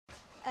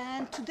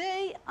And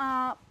today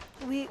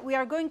we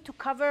are going to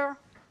cover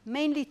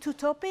mainly two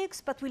topics,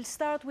 but we'll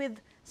start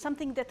with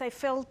something that I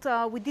felt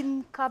we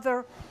didn't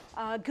cover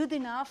good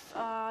enough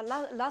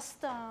last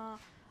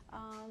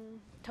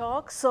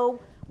talk. So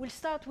we'll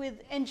start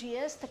with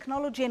NGS,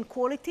 technology and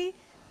quality,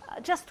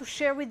 just to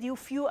share with you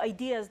a few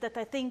ideas that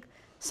I think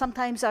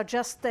sometimes are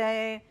just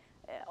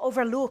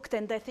overlooked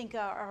and I think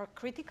are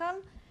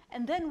critical.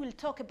 And then we'll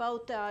talk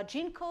about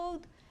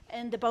GENCODE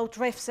and about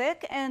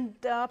RefSeq, and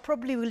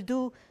probably we'll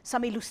do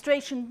some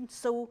illustrations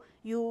so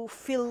you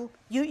feel,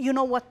 you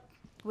know what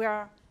we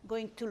are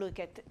going to look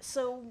at.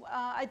 So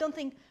I don't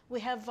think we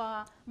have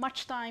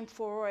much time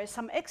for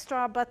some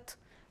extra, but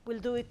we'll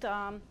do it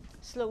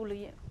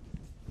slowly.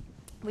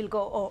 We'll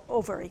go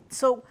over it.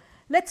 So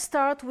let's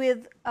start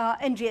with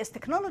NGS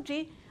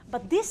technology,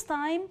 but this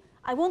time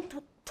I won't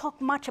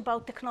talk much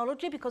about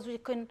technology because we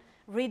can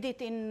read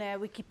it in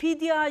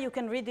Wikipedia, you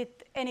can read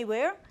it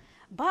anywhere.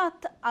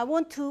 But I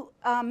want to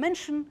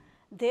mention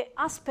the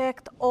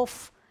aspect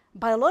of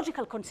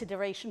biological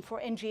consideration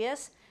for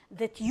NGS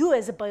that you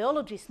as a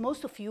biologist,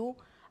 most of you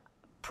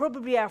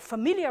probably are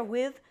familiar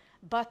with,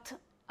 but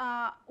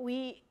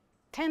we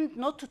tend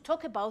not to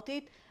talk about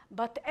it,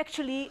 but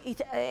actually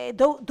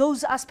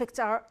those aspects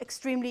are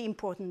extremely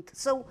important.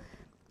 So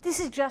this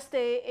is just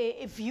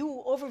a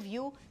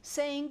overview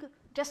saying,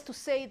 just to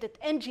say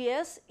that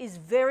NGS is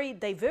very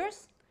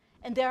diverse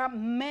and there are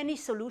many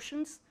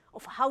solutions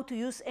of how to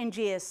use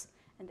NGS.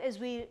 And as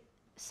we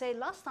said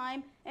last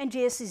time,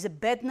 NGS is a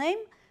bad name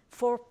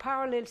for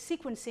parallel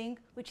sequencing,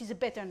 which is a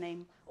better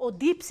name, or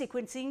deep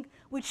sequencing,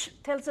 which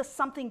tells us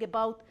something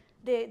about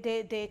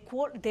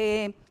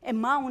the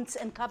amounts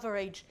and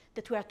coverage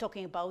that we are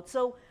talking about.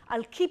 So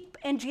I'll keep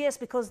NGS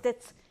because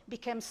that's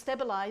become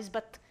stabilized,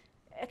 but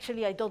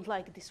actually I don't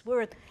like this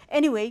word.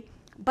 Anyway,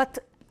 but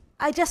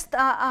I just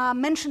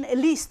mentioned a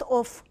list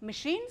of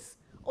machines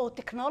or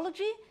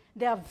technology.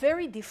 They are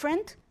very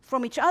different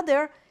from each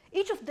other.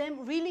 Each of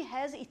them really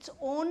has its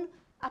own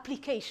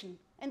application,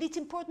 and it's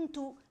important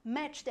to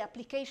match the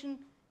application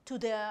to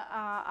the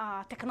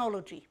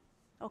technology,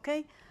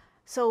 okay?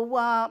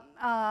 So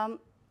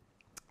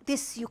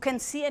this, you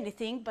can't see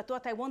anything, but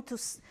what I want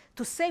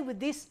to say with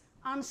these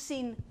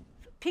unseen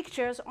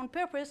pictures on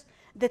purpose,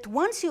 that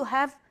once you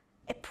have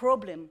a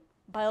problem,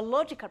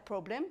 biological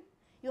problem,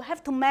 you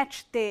have to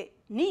match the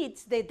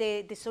needs,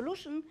 the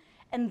solution,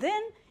 and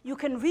then you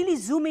can really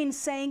zoom in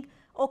saying,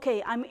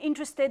 okay, I'm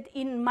interested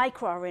in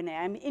microRNA,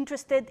 I'm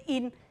interested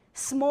in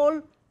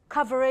small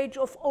coverage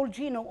of whole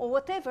genome or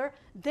whatever,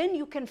 then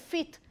you can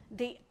fit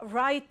the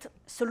right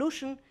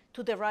solution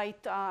to the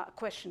right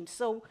question.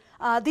 So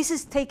this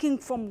is taken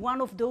from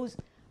one of those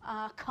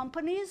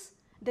companies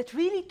that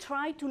really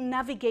try to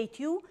navigate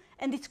you,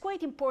 and it's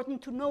quite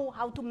important to know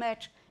how to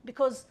match,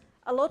 because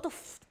a lot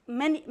of,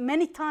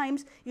 many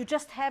times you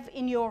just have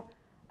in your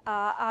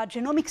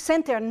genomic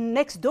center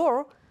next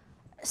door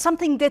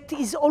something that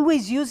is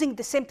always using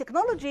the same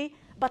technology,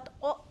 but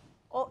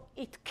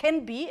it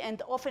can be,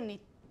 and often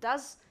it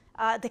does,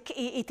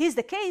 it is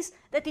the case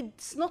that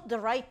it's not the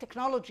right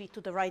technology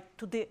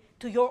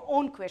to your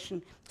own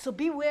question. So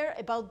beware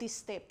about this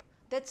step.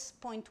 That's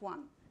point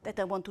one that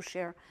I want to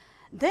share.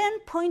 Then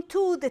point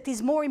two that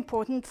is more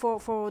important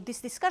for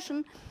this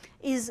discussion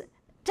is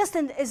just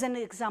as an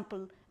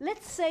example.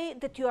 Let's say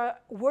that you are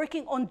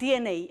working on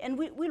DNA, and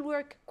we'll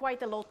work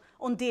quite a lot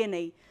on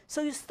DNA.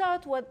 So you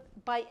start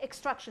by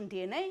extraction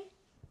DNA.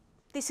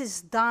 This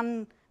is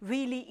done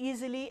really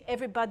easily.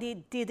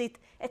 Everybody did it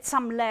at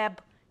some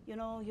lab. You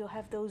know, you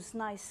have those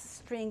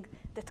nice string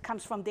that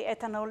comes from the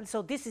ethanol.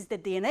 So this is the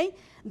DNA.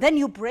 Then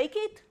you break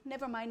it,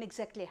 never mind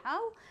exactly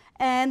how.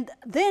 And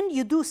then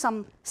you do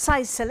some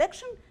size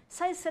selection.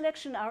 Size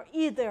selection are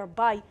either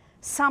by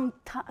some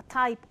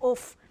type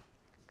of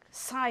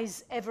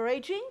size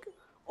averaging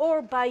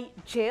or by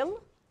gel.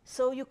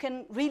 So you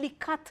can really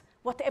cut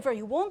whatever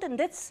you want, and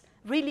that's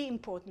really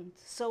important.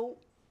 So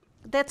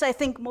that's, I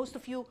think, most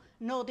of you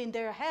nod in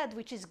their head,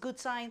 which is a good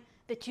sign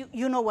that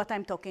you know what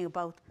I'm talking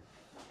about,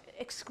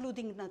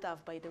 excluding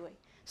Nadav, by the way.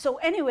 So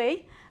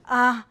anyway,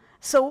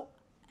 so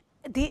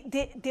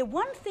the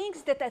one thing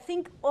that I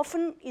think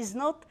often is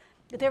not,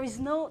 there is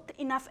not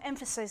enough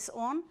emphasis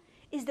on,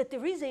 is that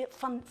there is a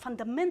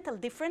fundamental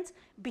difference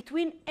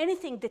between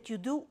anything that you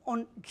do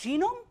on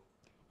genome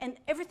and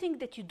everything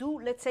that you do,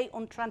 let's say,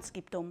 on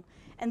transcriptome.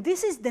 And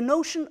this is the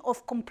notion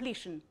of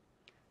completion.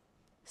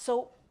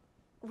 So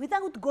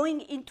without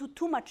going into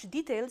too much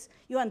details,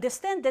 you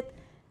understand that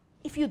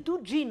if you do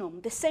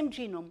genome, the same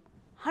genome,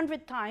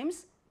 100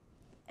 times,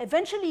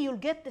 eventually you'll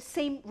get the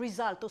same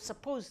result, or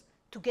supposed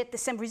to get the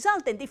same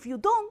result. And if you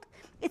don't,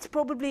 it's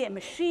probably a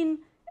machine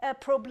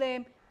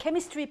problem,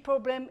 chemistry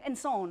problem, and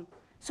so on.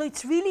 So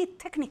it's really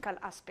technical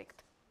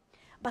aspect.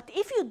 But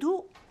if you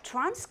do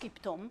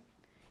transcriptome,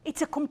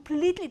 it's a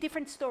completely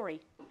different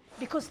story,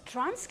 because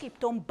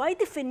transcriptome, by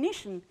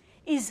definition,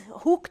 is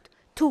hooked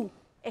to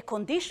a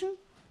condition,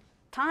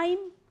 time,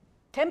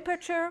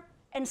 temperature,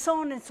 and so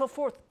on and so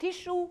forth,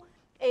 tissue,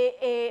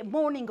 a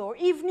morning or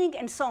evening,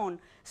 and so on.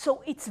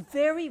 So it's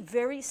very,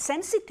 very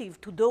sensitive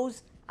to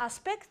those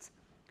aspects.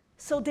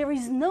 So there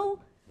is no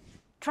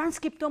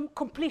transcriptome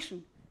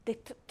completion. The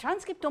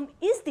transcriptome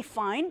is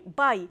defined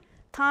by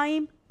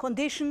time,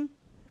 condition,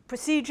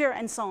 procedure,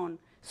 and so on.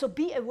 So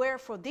be aware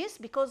for this,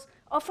 because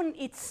often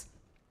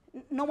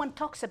no one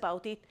talks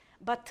about it,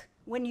 but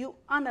when you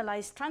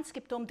analyze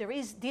transcriptome, there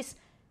is this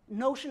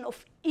notion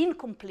of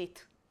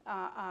incomplete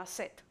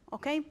set,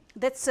 okay?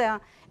 That's,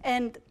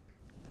 and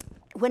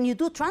when you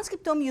do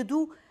transcriptome,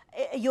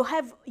 you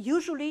have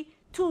usually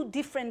two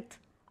different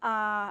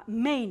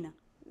main,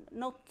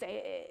 not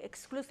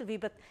exclusively,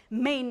 but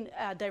main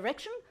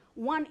direction.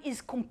 One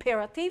is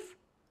comparative.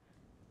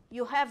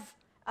 You have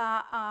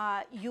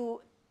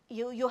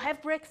you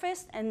have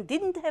breakfast and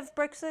didn't have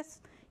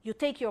breakfast. You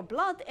take your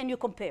blood and you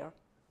compare.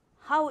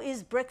 How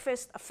is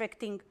breakfast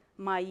affecting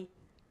my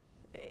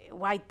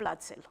white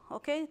blood cell?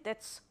 Okay,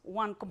 that's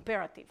one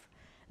comparative.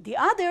 The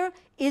other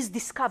is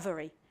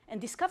discovery. And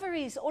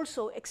discovery is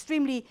also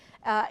extremely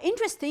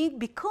interesting,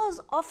 because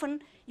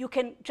often you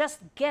can just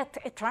get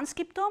a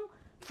transcriptome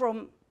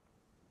from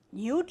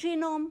new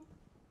genome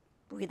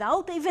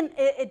without even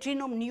a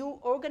genome, new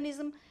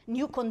organism,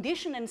 new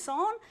condition, and so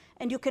on.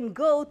 And you can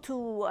go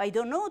to, I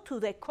don't know, to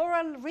the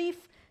coral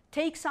reef,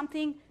 take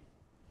something,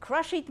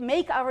 crush it,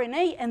 make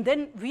RNA, and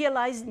then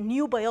realize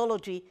new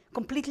biology,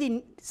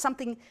 completely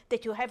something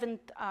that you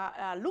haven't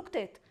looked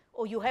at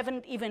or you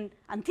haven't even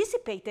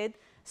anticipated.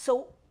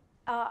 So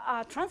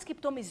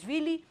transcriptome is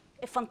really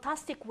a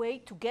fantastic way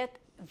to get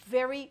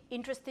very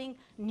interesting,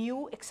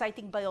 new,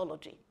 exciting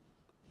biology,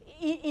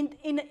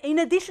 in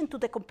addition to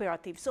the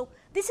comparative. So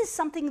this is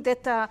something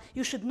that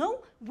you should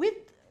know, with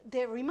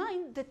the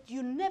remind that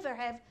you never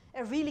have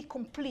a really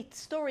complete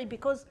story,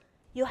 because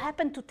you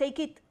happen to take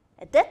it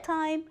at that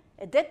time,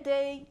 at that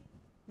day,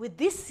 with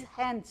these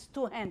hands,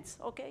 two hands,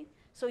 okay?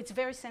 So it's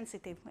very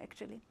sensitive,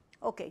 actually.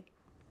 Okay.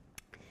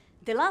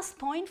 The last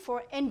point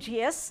for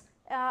NGS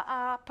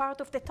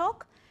part of the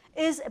talk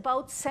is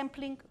about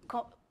sampling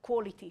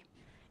quality.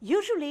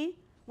 Usually,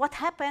 what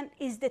happens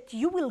is that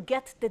you will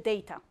get the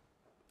data,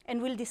 and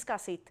we'll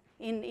discuss it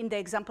in the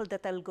example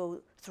that I'll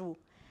go through.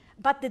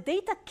 But the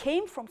data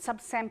came from some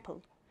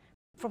sample,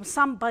 from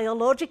some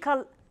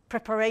biological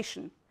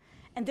preparation.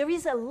 And there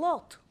is a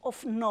lot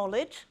of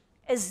knowledge,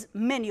 as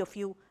many of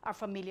you are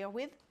familiar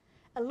with,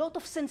 a lot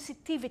of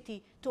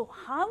sensitivity to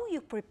how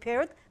you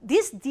prepared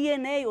this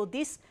DNA or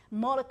these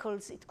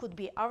molecules. It could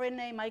be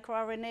RNA,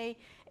 microRNA,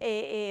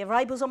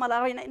 ribosomal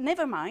RNA,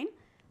 never mind,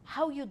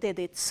 how you did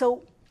it.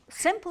 So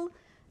sample,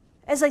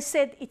 as I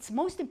said, it's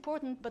most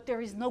important, but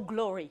there is no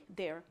glory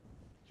there.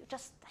 You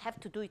just have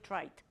to do it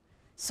right.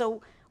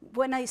 So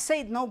when I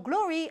say no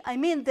glory, I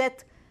mean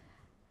that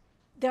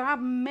there are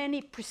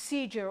many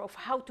procedures of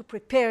how to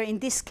prepare, in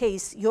this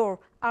case, your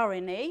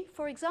RNA,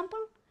 for example.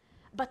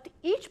 But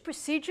each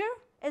procedure,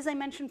 as I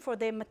mentioned for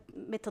the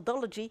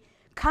methodology,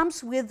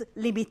 comes with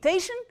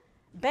limitation,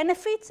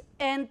 benefits,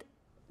 and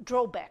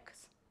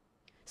drawbacks.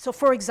 So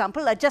for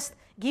example, I just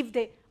give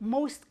the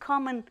most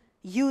common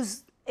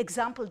used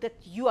example that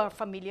you are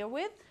familiar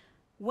with.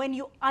 When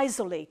you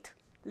isolate,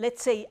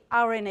 let's say,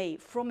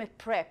 RNA from a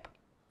prep,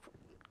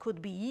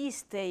 could be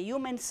yeast,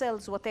 human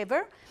cells,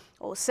 whatever,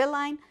 or cell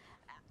line,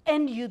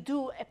 and you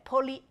do a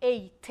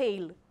poly-A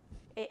tail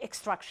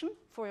extraction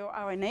for your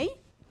RNA,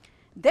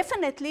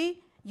 definitely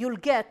you'll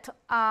get,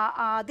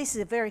 this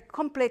is very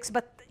complex,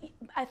 but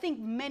I think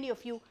many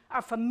of you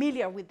are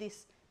familiar with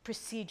this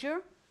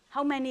procedure.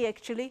 How many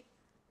actually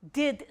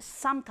did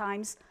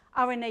sometimes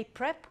RNA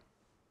prep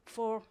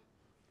for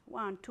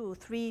 1, 2,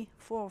 3,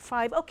 4,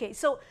 5? Okay,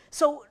 so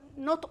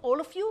not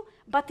all of you,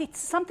 but it's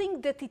something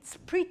that it's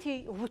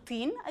pretty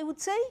routine, I would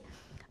say.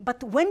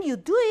 But when you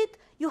do it,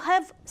 you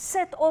have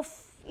set of,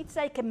 it's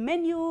like a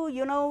menu,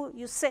 you know,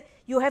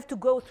 you have to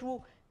go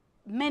through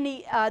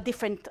many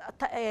different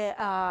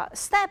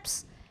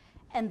steps.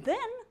 And then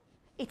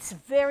it's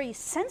very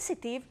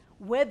sensitive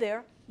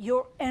whether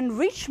your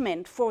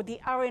enrichment for the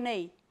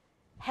RNA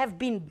have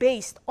been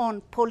based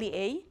on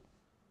poly-A.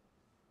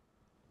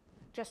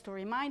 Just to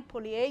remind,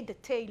 poly-A, the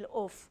tail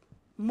of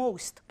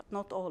most, but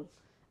not all,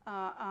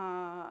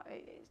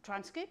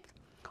 transcript.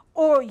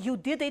 Or you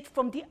did it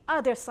from the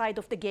other side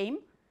of the game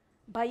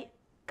by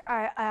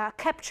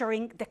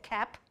capturing the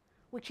cap,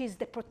 which is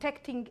the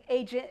protecting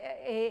agent,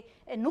 a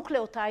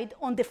nucleotide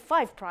on the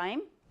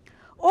 5',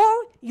 or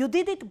you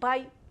did it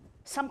by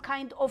some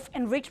kind of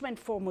enrichment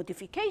for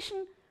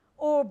modification,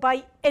 or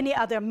by any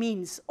other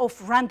means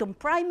of random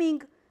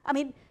priming. I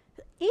mean,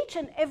 each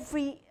and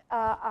every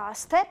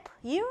step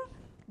here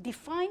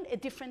define a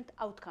different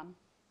outcome.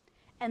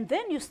 And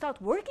then you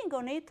start working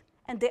on it,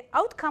 and the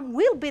outcome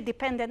will be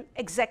dependent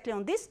exactly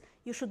on this.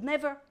 You should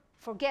never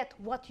forget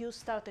what you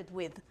started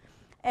with.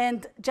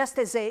 And just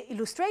as an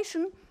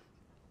illustration,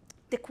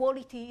 the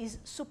quality is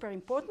super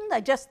important.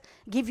 I just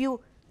give you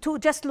two,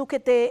 just look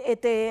at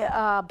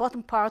the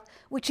bottom part,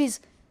 which is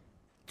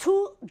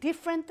two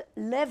different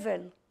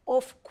levels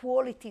of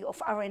quality of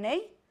RNA.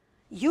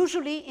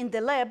 Usually in the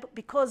lab,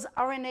 because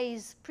RNA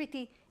is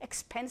pretty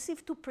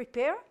expensive to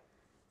prepare,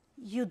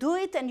 you do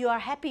it and you are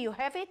happy you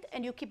have it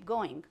and you keep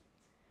going.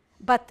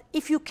 But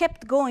if you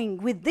kept going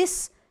with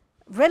this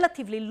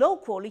relatively low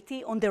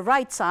quality on the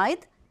right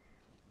side.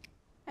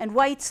 And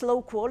why it's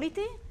low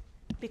quality?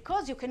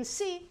 Because you can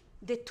see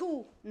the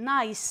two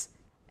nice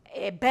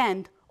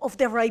band of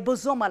the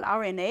ribosomal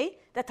RNA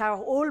that are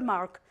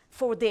hallmark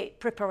for the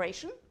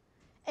preparation,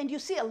 and you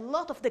see a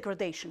lot of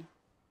degradation.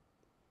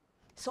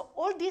 So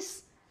all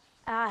this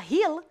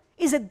hill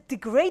is a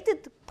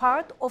degraded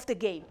part of the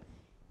game.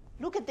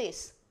 Look at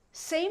this,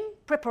 same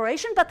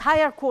preparation but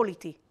higher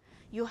quality.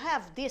 You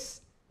have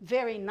this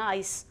very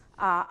nice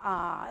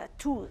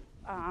two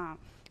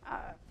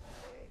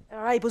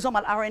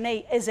ribosomal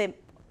RNA as a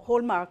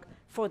hallmark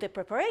for the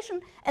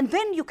preparation, and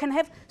then you can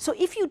have, so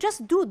if you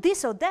just do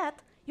this or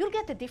that, you'll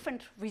get a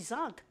different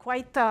result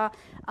quite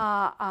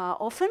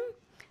often.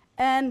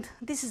 And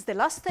this is the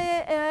last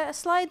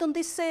slide on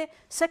this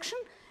section,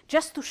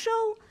 just to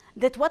show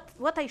that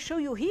what I show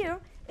you here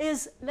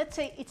is, let's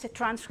say it's a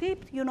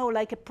transcript, you know,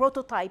 like a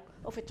prototype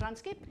of a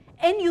transcript,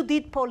 and you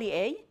did poly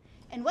A,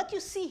 and what you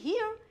see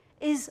here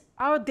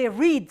are the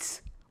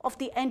reads of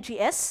the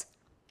NGS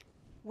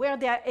where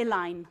they are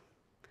aligned.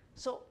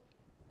 So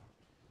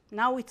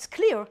now it's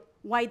clear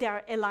why they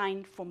are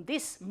aligned from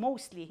this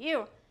mostly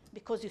here,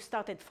 because you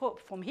started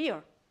from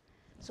here.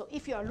 So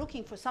if you are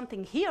looking for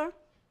something here,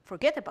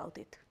 forget about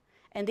it.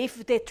 And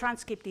if the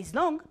transcript is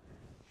long,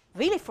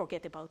 really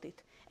forget about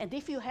it. And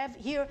if you have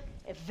here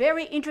a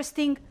very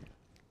interesting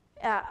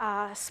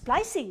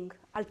splicing,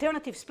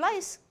 alternative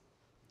splice,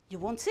 you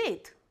won't see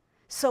it.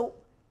 So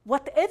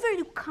whatever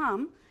you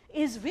come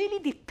is really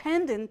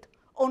dependent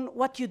on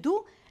what you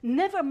do.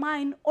 Never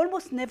mind,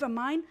 almost never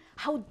mind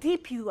how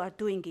deep you are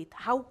doing it,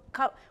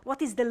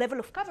 what is the level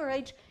of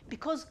coverage,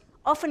 because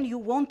often you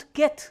won't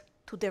get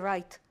to the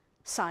right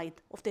side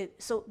of the,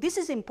 so this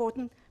is an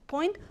important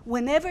point.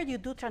 Whenever you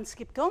do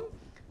transcriptome,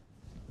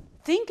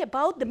 think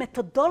about the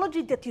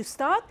methodology that you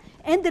start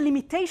and the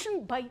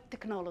limitation by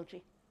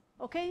technology,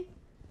 okay?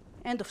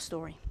 End of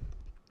story.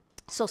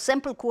 So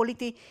sample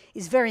quality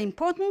is very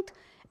important,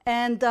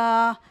 and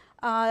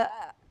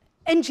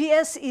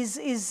NGS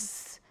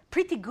is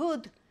pretty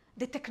good.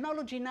 The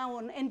technology now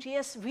on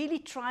NGS really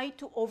try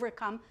to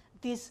overcome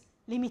this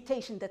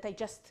limitation that I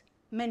just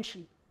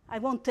mentioned. I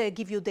won't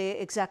give you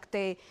the exact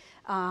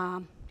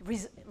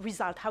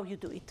result, how you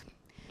do it.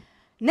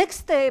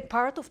 Next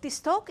part of this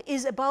talk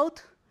is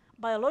about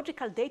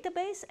biological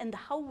database and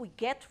how we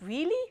get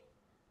really,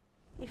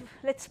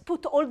 let's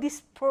put all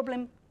this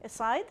problem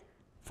aside,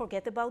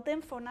 forget about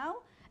them for now,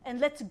 and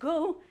let's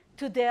go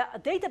to the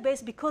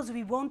database, because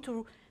we want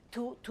to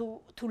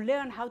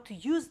learn how to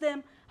use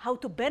them, how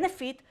to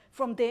benefit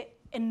from the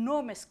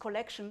enormous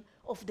collection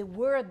of the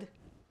word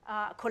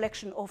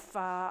collection of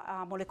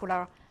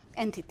molecular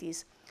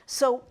entities.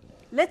 So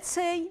let's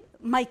say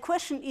my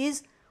question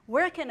is,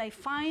 where can I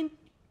find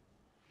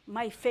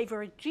my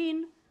favorite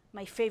gene,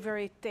 my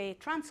favorite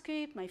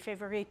transcript, my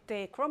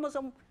favorite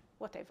chromosome,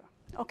 whatever,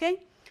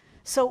 okay?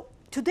 So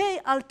today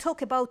I'll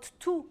talk about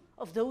two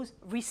of those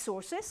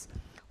resources.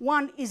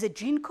 One is a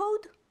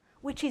GENCODE,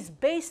 which is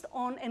based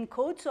on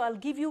ENCODE, so I'll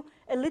give you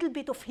a little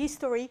bit of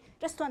history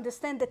just to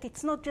understand that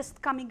it's not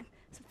just coming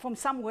from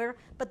somewhere,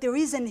 but there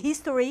is an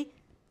history,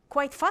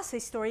 quite fast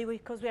history,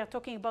 because we are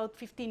talking about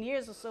 15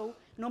 years or so,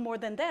 no more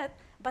than that,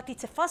 but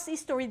it's a fast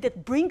history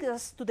that brings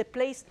us to the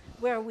place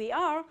where we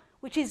are,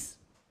 which is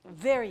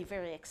very,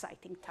 very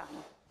exciting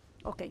time.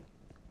 Okay,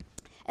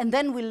 and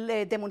then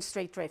we'll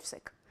demonstrate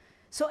RefSeq.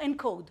 So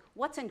ENCODE,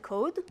 what's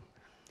ENCODE?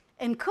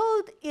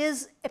 ENCODE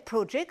is a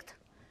project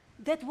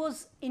that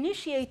was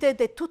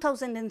initiated in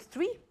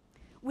 2003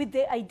 with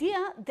the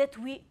idea that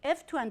we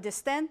have to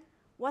understand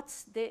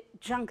what's the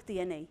junk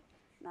DNA.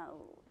 Now,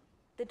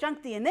 the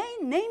junk DNA,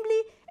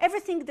 namely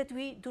everything that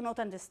we do not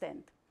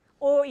understand.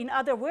 Or in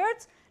other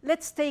words,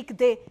 let's take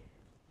the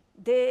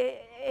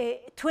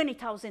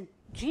 20,000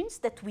 genes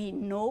that we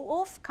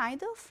know of,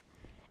 kind of,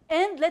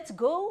 and let's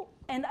go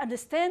and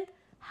understand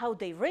how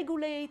they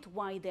regulate,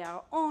 why they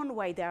are on,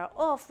 why they are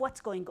off, what's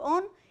going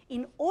on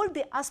in all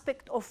the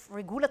aspect of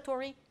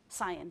regulatory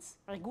science,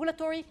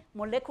 regulatory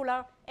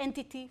molecular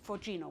entity for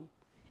genome.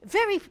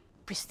 Very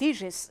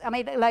prestigious. I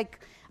mean, like,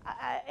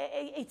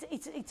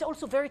 it's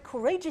also very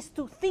courageous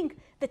to think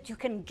that you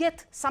can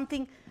get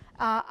something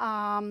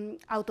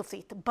out of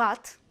it.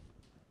 But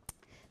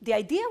the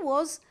idea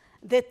was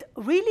that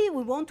really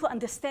we want to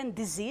understand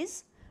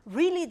disease.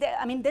 Really,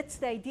 I mean, that's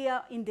the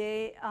idea in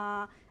the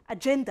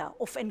agenda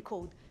of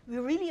ENCODE. We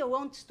really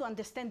want to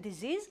understand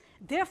disease.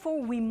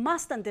 Therefore, we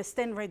must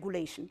understand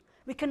regulation.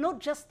 We cannot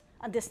just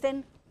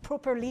understand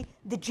properly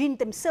the gene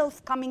themselves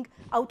coming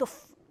out of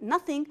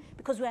nothing,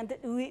 because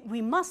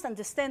we must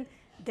understand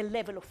the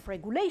level of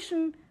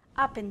regulation,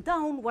 up and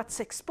down, what's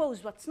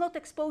exposed, what's not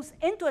exposed,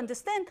 and to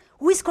understand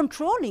who is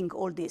controlling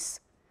all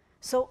this.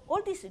 So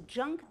all this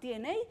junk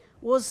DNA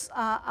was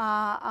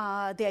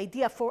the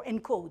idea for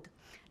ENCODE.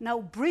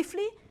 Now,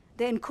 briefly,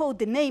 the ENCODE,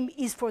 the name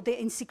is for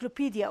the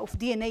Encyclopedia of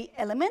DNA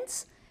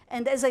Elements,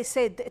 and as I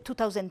said,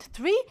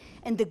 2003,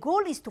 and the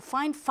goal is to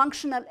find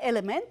functional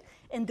element,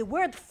 and the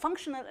word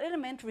functional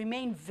element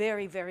remained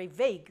very, very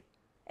vague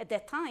at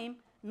that time,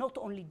 not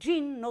only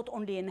gene, not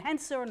only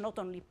enhancer, not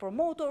only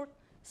promoter,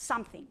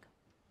 something.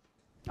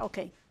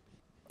 Okay.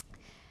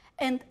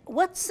 And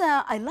what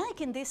I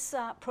like in this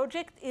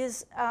project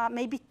is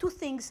maybe two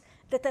things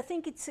that I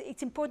think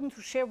it's important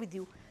to share with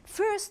you.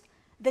 First,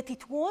 that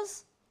it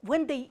was,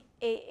 when they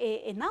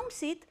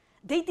announced it,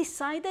 they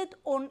decided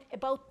on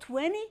about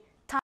 20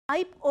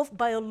 type of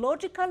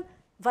biological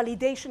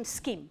validation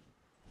scheme.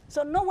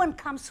 So no one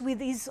comes with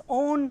his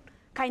own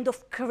kind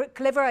of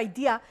clever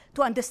idea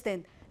to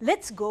understand.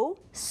 Let's go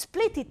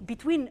split it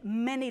between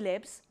many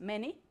labs,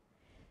 many.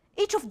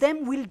 Each of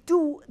them will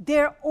do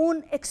their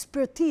own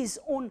expertise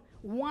on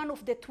one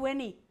of the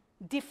 20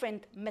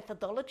 different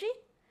methodology,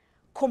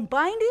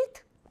 combine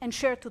it, and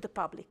share it to the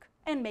public,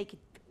 and make it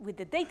with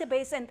the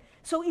database. And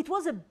so it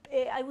was,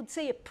 I would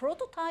say, a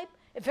prototype,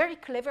 a very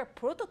clever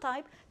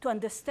prototype to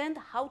understand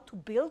how to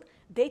build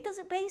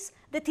database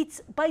that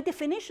it's, by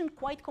definition,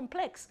 quite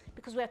complex,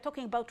 because we are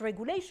talking about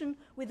regulation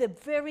with a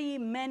very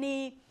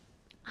many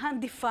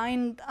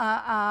undefined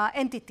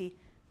entity.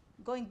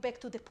 Going back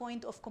to the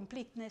point of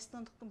completeness,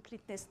 not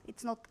completeness,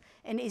 it's not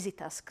an easy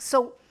task.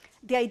 So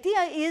the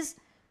idea is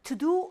to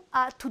do,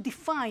 to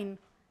define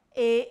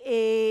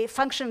a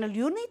functional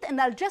unit, and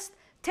I'll just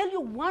tell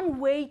you one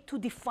way to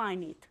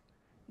define it.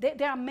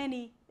 There are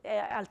many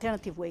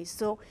alternative ways.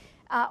 So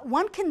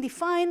one can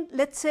define,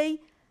 let's say,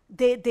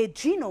 the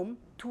genome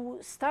to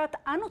start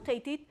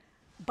annotate it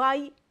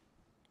by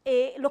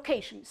a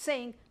location,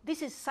 saying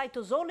this is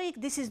cytosolic,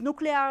 this is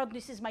nuclear,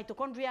 this is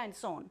mitochondria, and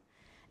so on.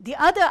 The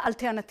other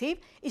alternative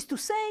is to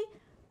say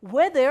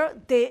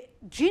whether the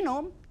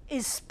genome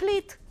is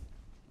split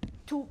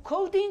to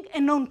coding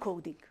and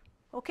non-coding.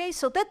 Okay,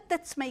 so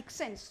that makes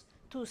sense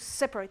to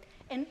separate.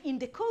 And in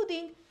the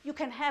coding, you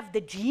can have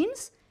the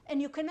genes,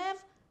 and you can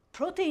have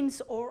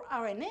proteins or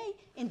RNA.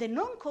 In the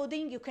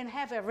non-coding, you can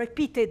have a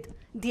repeated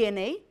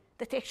DNA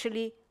that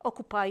actually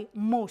occupy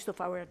most of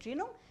our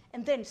genome,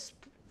 and then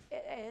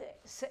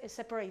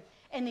separate.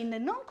 And in the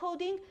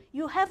non-coding,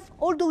 you have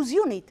all those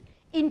units: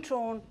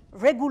 intron,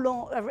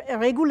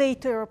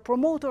 regulator,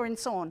 promoter, and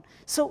so on.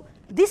 So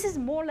this is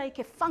more like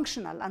a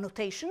functional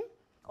annotation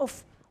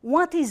of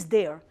what is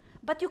there.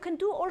 But you can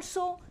do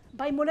also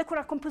by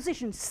molecular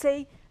composition.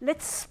 Say,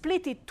 let's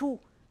split it to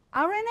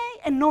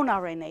RNA and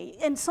non-RNA,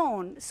 and so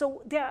on.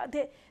 So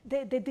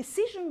the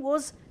decision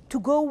was to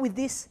go with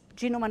this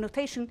genome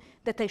annotation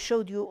that I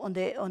showed you on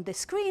the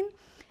screen.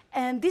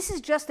 And this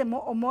is just a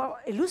more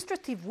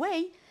illustrative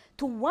way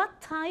to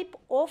what type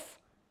of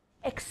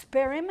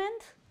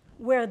experiment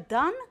were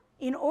done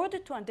in order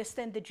to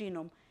understand the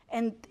genome.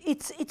 And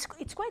it's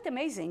quite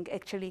amazing,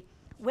 actually,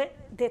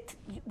 that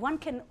one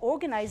can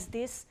organize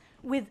this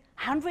with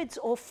hundreds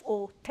of,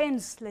 or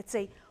tens, let's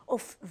say,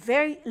 of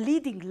very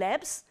leading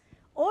labs.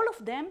 All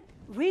of them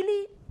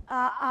really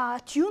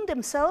tune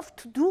themselves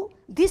to do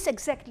this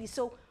exactly.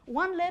 So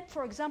one lab,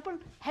 for example,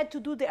 had to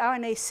do the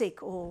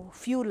RNA-seq, or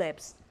few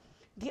labs.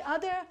 The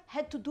other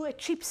had to do a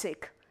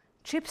ChIP-seq.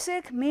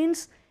 ChIP-seq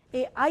means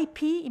a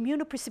IP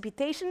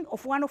immunoprecipitation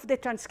of one of the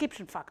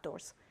transcription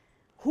factors.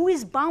 Who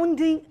is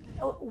bounding,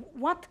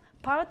 what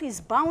part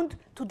is bound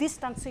to this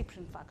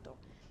transcription factor?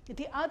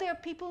 The other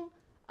people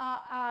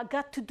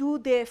got to do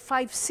the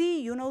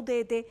 5C, you know,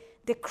 the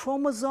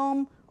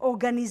chromosome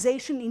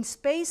organization in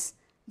space.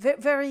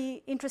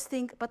 Very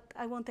interesting, but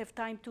I won't have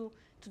time to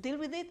deal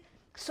with it.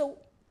 So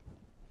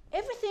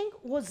everything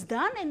was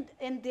done,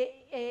 and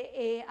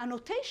the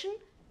annotation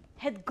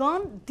had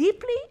gone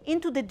deeply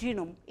into the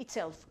genome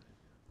itself.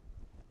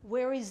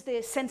 Where is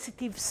the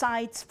sensitive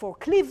sites for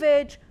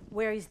cleavage?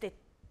 Where is the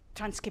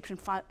transcription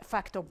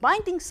factor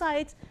binding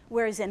sites?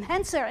 Where is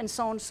enhancer, and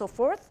so on and so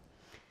forth?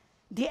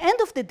 The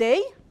end of the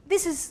day,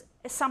 this is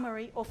a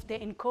summary of the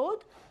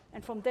ENCODE,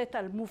 and from that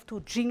I'll move to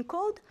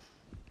GENCODE.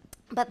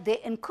 But the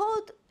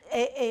ENCODE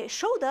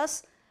showed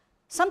us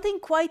something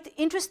quite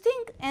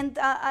interesting, and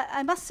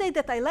I must say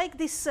that I like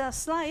this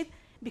slide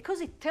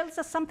because it tells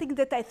us something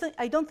that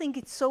I don't think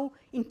it's so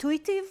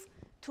intuitive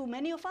to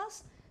many of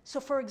us. So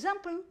for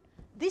example,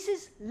 this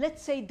is,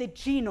 let's say, the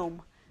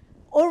genome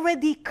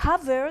already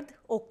covered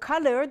or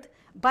colored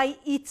by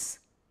its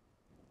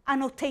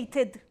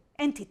annotated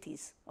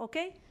entities,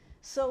 okay?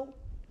 So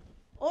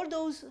all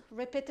those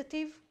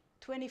repetitive,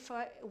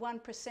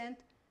 21%,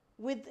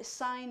 with the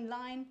sign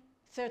line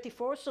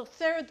 34. So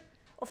third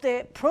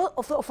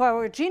of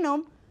our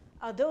genome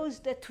are those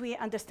that we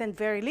understand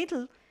very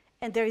little,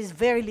 and there is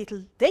very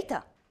little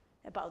data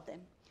about them.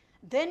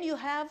 Then you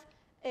have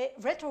a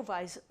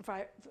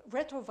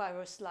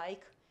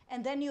retrovirus-like,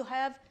 and then you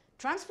have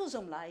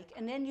transposome-like,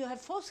 and then you have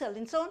fossil,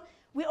 and so on.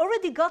 We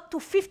already got to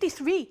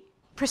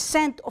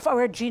 53% of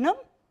our genome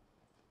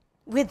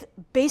with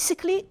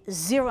basically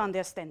zero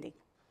understanding,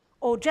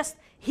 or just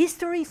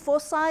history,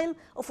 fossil,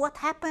 of what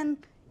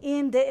happened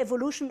in the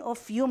evolution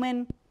of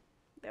human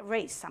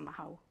race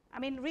somehow. I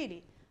mean,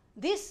 really,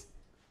 this,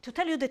 to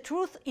tell you the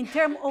truth, in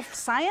terms of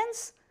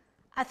science,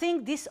 I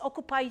think this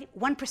occupies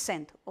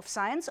 1% of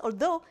science,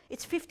 although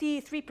it's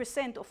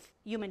 53% of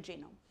human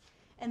genome.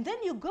 And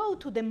then you go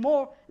to the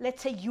more,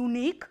 let's say,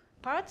 unique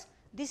parts.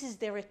 This is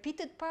the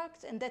repeated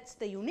parts, and that's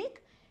the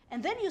unique.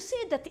 And then you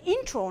see that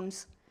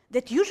introns,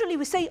 that usually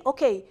we say,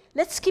 okay,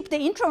 let's skip the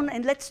intron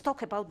and let's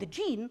talk about the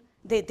gene,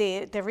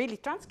 the really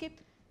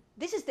transcript.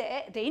 This is the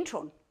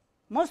intron,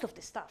 most of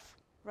the stuff,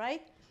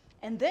 right?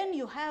 And then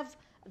you have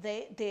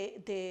the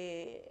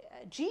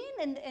gene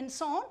and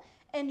so on,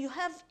 and you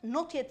have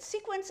not yet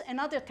sequence,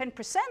 another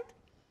 10%.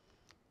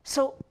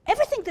 So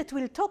everything that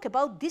we'll talk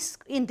about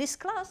in this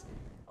class,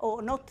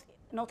 or not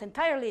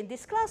entirely in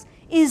this class,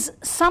 is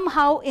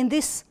somehow in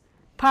this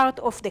part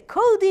of the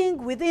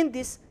coding within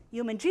this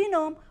human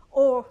genome,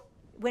 or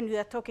when we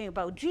are talking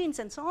about genes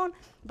and so on.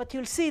 But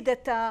you'll see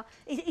that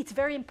it's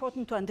very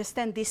important to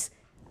understand this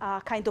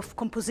kind of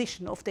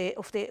composition of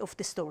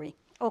the story.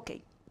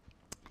 Okay.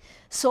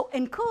 So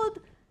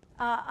ENCODE,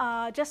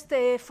 just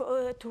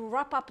to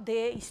wrap up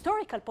the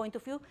historical point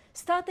of view,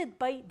 started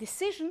by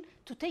decision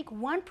to take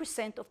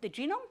 1% of the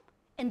genome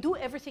and do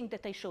everything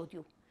that I showed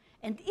you.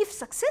 And if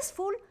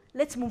successful,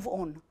 let's move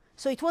on.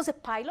 So it was a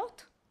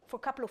pilot for a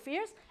couple of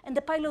years, and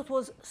the pilot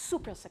was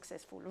super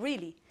successful,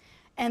 really.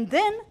 And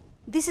then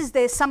this is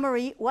the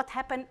summary, what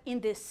happened in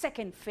the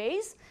second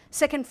phase.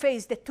 Second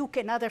phase that took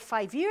another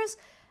 5 years.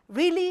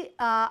 Really,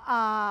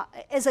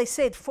 as I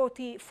said,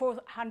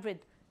 400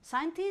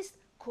 scientists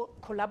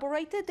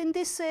collaborated in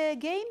this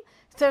game,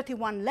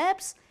 31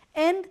 labs,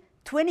 and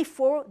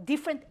 24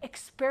 different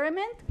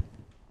experiments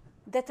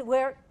that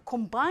were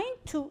combined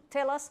to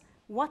tell us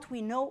what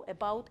we know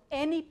about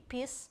any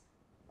piece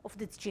of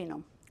the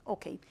genome.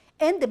 Okay.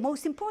 And the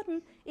most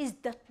important is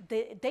that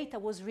the data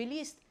was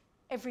released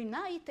every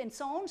night and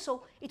so on,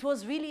 so it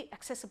was really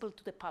accessible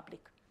to the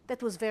public.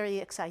 That was very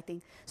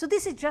exciting. So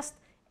this is just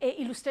an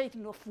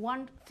illustration of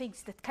one thing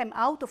that came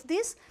out of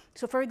this.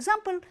 So for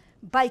example,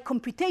 by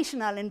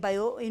computational and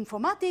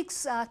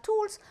bioinformatics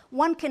tools,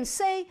 one can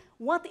say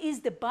what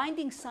is the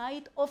binding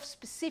site of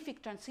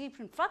specific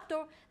transcription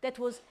factor that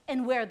was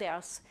and where they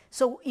are.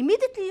 So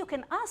immediately you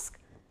can ask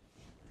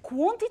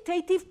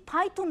quantitative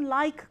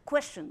Python-like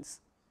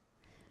questions.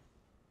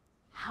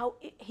 How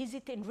is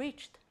it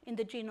enriched in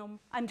the genome?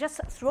 I'm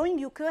just throwing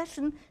you a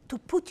question to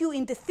put you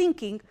in the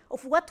thinking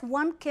of what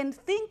one can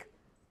think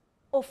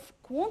of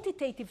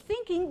quantitative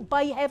thinking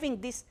by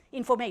having this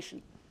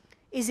information.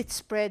 Is it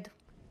spread?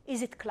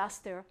 Is it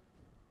cluster?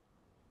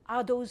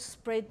 Are those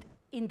spread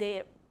in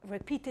the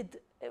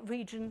repeated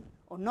region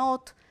or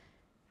not?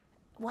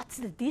 What's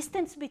the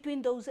distance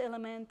between those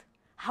elements?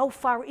 How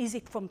far is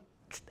it from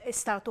a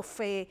start of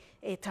a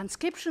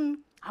transcription?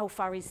 How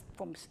far is it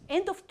from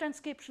end of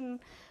transcription?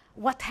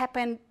 What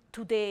happened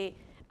to the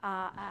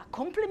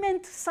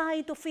complement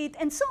side of it,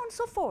 and so on and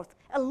so forth.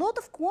 A lot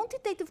of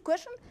quantitative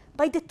questions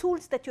by the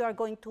tools that you are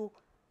going to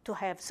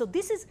have. So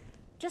this is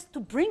just to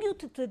bring you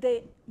to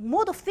the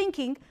mode of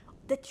thinking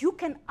that you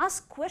can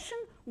ask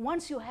questions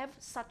once you have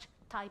such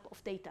type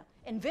of data.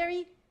 And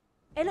very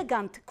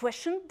elegant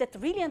question that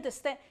really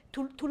understand,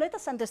 to let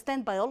us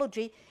understand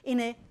biology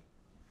in a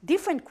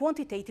different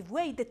quantitative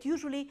way that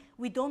usually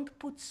we don't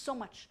put so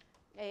much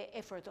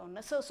effort on.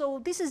 So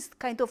this is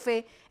kind of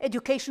a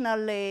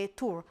educational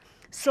tour.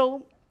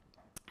 So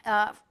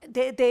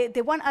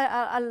the one,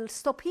 I'll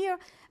stop here,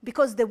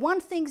 because the one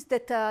things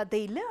that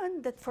they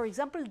learned, that for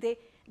example,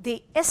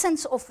 the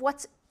essence of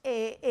what's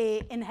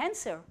a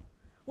enhancer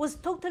was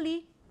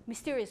totally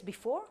mysterious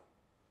before.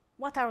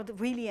 What are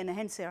really an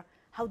enhancer?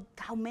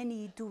 How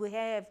many do we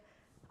have?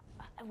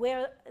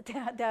 Where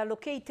they are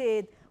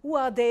located? Who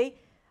are they?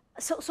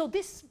 So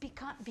this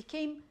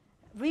became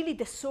really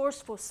the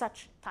source for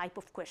such type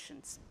of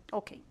questions.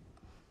 Okay,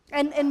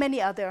 and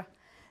many other.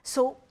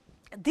 So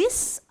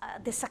this,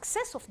 the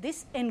success of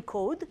this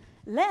ENCODE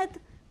led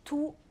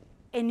to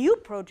a new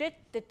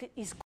project that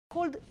is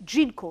called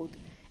GENCODE.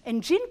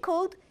 And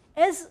GENCODE,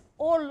 as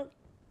all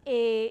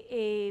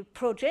a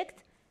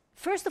project,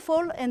 first of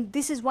all, and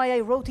this is why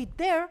I wrote it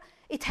there,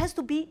 it has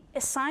to be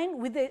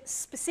assigned with a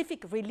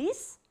specific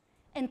release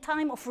and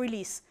time of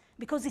release,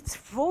 because it's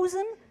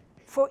frozen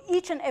for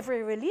each and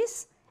every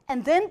release,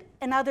 and then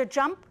another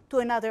jump to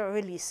another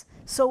release.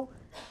 So,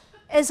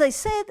 as I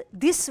said,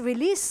 this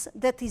release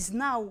that is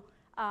now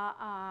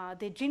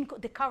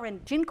the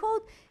current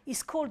GENCODE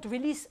is called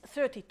release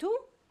 32,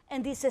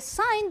 and is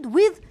assigned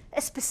with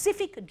a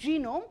specific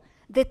genome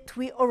that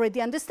we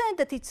already understand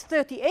that it's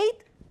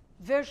 38,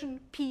 version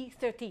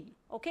P13.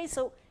 Okay,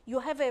 so you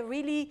have a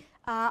really,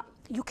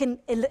 you can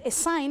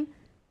assign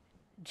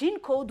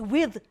GENCODE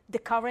with the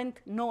current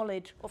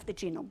knowledge of the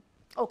genome.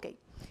 Okay,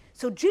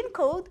 so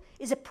GENCODE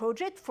is a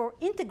project for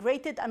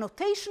integrated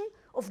annotation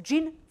of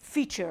gene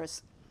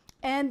features.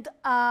 And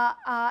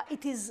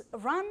it is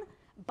run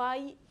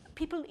by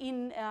people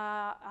in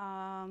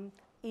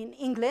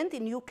England,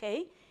 in UK,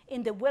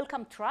 in the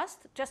Wellcome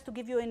Trust. Just to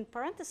give you in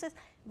parentheses,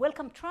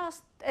 Wellcome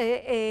Trust,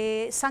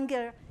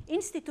 Sanger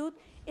Institute,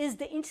 is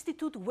the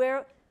institute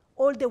where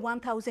all the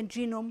 1,000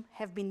 genome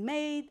have been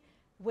made,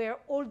 where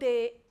all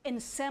the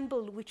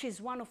ensemble, which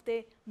is one of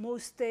the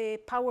most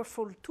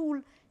powerful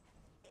tool,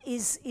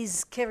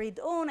 is carried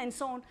on, and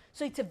so on.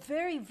 So it's a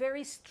very,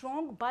 very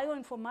strong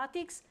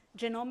bioinformatics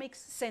genomics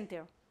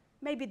center,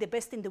 maybe the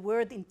best in the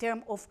world in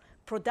terms of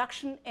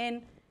production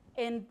and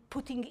and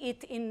putting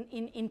it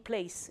in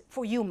place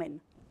for human,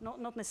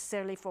 not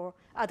necessarily for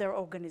other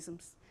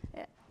organisms.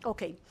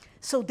 Okay,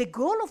 so the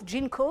goal of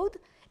GENCODE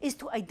is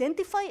to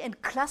identify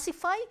and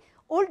classify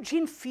all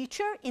gene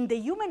feature in the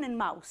human and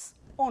mouse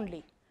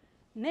only.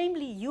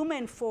 Namely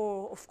human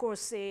for, of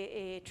course,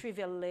 a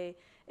trivial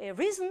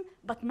reason,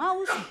 but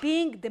mouse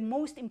being the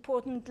most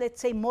important,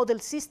 let's say, model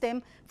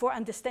system for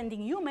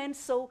understanding humans,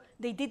 so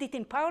they did it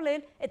in parallel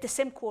at the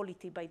same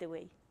quality, by the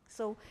way.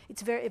 So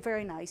it's very,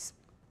 very nice.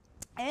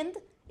 And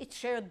it's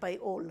shared by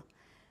all.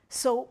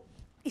 So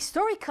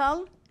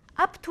historical,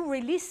 up to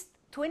release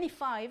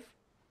 25,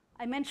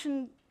 I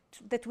mentioned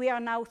that we are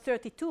now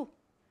 32.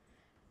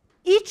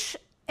 Each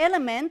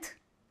element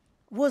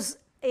was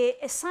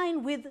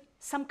assigned with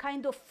some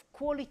kind of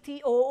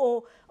quality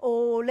or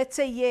let's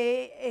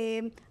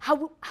say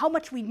how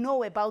much we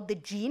know about the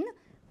gene.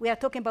 We are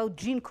talking about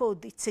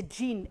GENCODE. It's a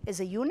gene as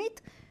a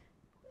unit.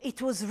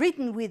 It was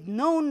written with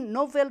known,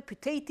 novel,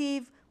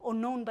 putative, or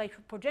known by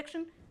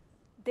projection.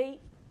 They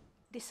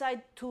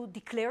decide to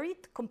declare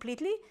it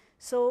completely.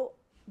 So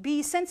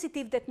be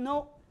sensitive that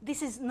no,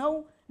 this is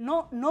no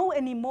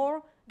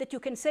anymore that you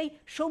can say,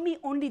 show me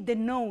only the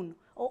known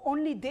or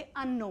only the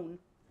unknown.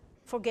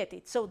 Forget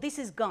it. So this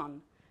is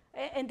gone.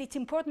 And it's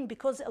important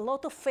because a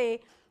lot of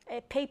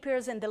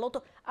papers and a lot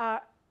of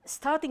are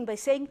starting by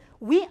saying,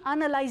 we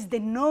analyze the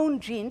known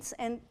genes,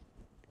 and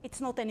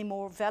it's not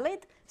anymore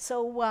valid.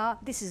 So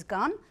this is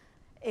gone.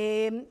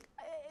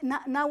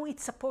 Now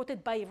it's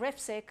supported by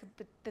RefSeq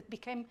that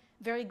became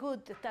very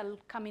good, that I'll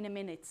come in a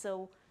minute.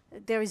 So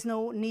there is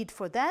no need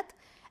for that.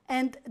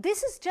 And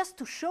this is just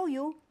to show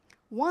you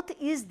what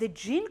is the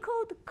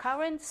GENCODE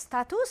current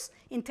status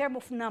in terms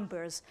of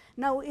numbers.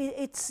 Now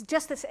it's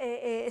just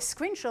a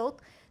screenshot.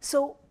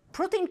 So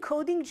protein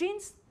coding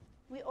genes,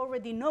 we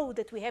already know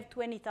that we have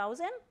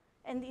 20,000.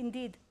 And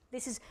indeed,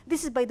 this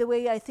is by the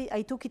way,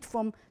 I took it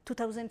from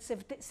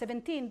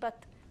 2017,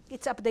 but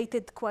it's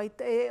updated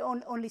quite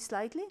only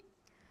slightly.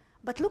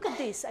 But look at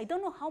this. I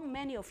don't know how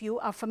many of you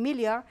are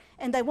familiar,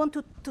 and I want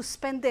to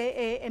spend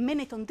a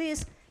minute on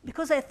this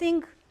because I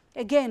think,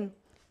 again,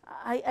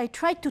 I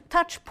tried to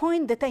touch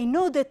point that I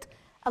know that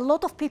a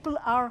lot of people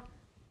are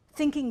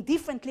thinking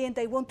differently, and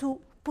I want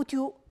to put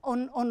you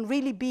on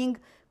really being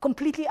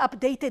completely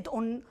updated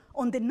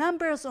on the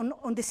numbers,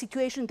 on the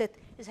situation that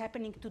is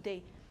happening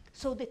today.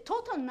 So the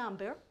total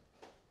number,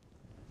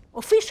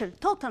 official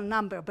total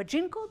number by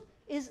GENCODE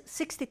is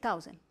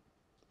 60,000.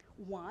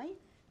 Why?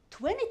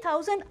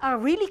 20,000 are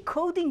really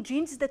coding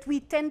genes that we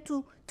tend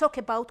to talk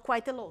about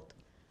quite a lot.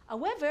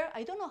 However,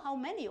 I don't know how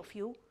many of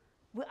you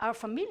are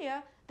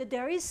familiar that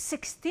there is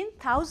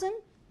 16,000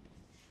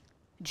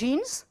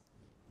 genes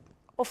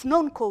of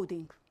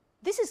non-coding.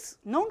 This is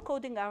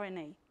non-coding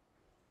RNA.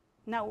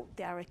 Now,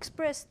 they are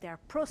expressed, they are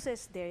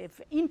processed, they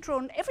have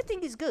intron,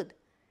 everything is good.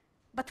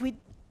 But we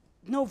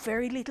know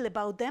very little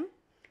about them.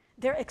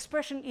 Their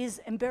expression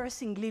is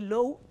embarrassingly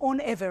low on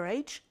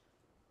average.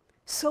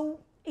 So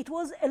it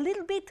was a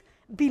little bit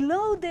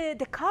below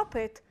the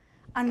carpet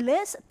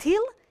unless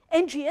till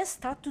NGS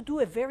start to do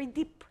a very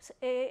deep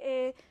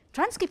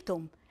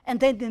transcriptome. And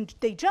then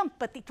they jump,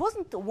 but it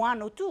wasn't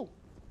 1 or 2.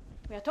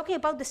 We are talking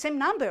about the same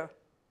number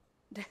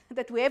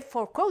that we have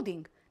for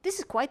coding. This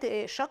is quite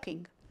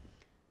shocking.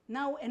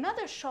 Now,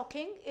 another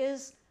shocking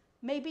is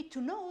maybe to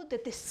know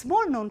that the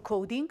small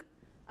non-coding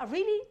are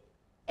really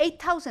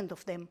 8,000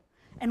 of them.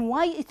 And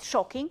why it's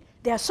shocking?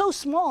 They are so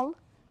small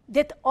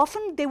that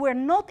often they were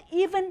not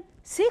even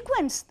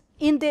sequenced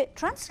in the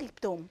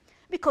transcriptome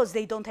because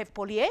they don't have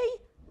poly A.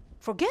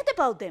 Forget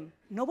about them.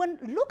 No one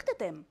looked at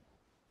them.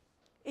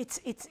 It's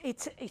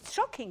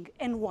shocking.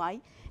 And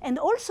why? And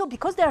also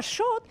because they are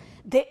short,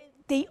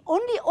 they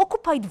only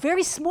occupied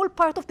very small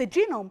part of the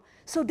genome.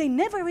 So they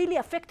never really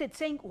affected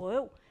saying,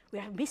 whoa, we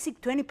are missing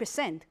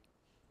 20%.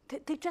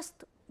 They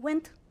just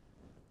went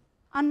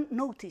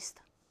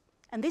unnoticed.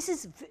 And this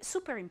is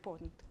super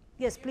important.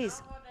 Yes, please.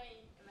 How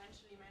they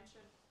eventually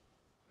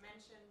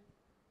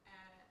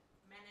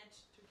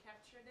managed to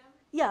capture them?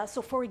 Yeah,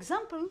 so for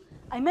example,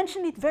 I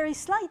mentioned it very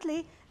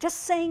slightly,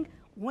 just saying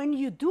when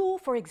you do,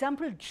 for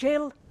example,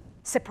 gel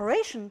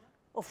separation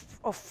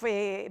of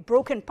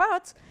broken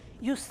parts,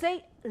 you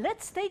say,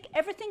 let's take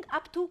everything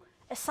up to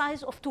a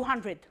size of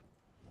 200.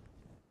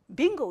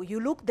 Bingo, you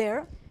look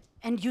there,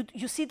 and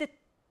you see that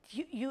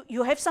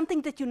you have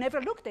something that you never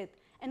looked at.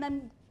 And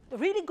I'm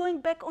really going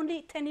back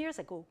only 10 years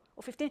ago,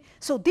 or 15.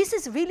 So this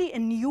is really a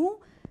new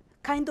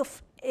kind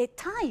of a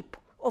type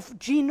of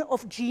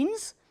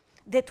genes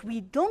that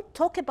we don't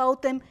talk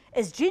about them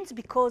as genes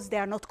because they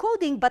are not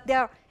coding, but they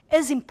are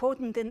as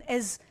important and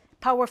as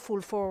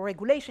powerful for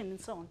regulation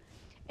and so on.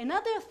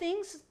 Another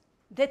things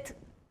that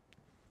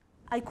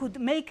I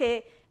could make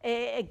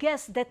a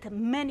guess that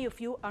many of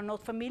you are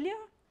not familiar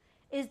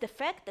is the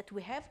fact that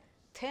we have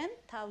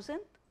 10,000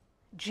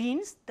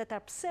 genes that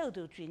are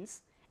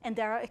pseudogenes and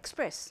they are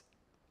expressed.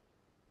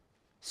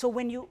 So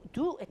when you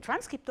do a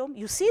transcriptome,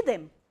 you see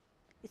them.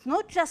 It's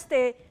not just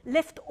a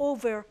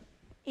leftover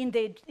in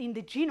the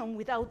genome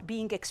without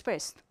being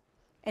expressed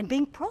and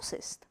being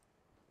processed.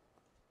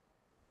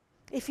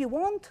 If you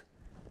want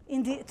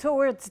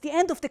towards the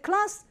end of the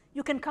class,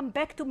 you can come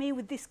back to me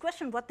with this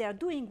question, what they are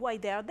doing, why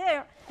they are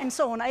there, and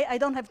so on. I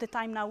don't have the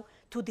time now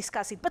to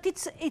discuss it, but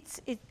it's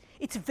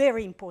a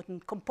very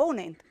important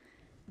component,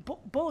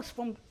 both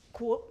from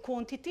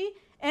quantity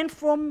and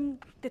from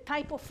the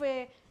type of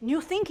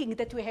new thinking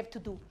that we have to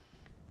do.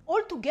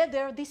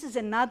 Altogether, this is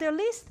another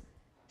list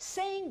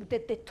saying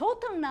that the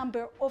total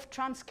number of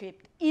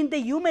transcripts in the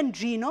human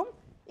genome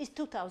is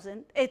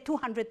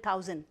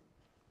 200,000.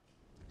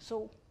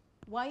 So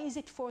why is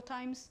it 4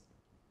 times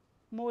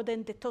more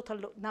than the total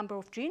number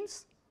of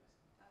genes?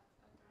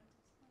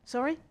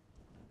 Sorry?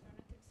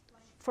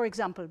 For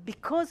example,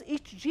 because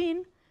each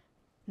gene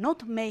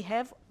not may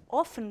have,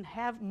 often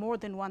have more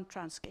than one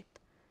transcript,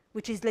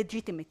 which is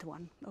legitimate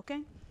one,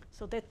 okay?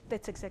 So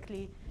that's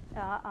exactly,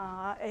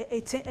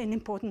 it's an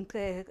important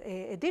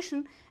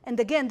addition. And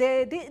again,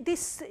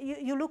 this,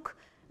 you look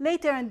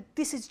later, and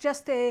this is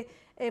just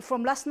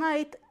from last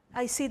night,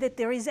 I see that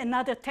there is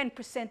another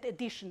 10%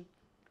 addition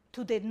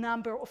to the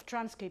number of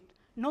transcripts,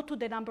 not to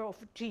the number of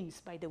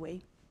genes, by the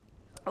way.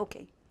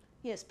 Okay,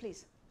 yes,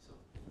 please. So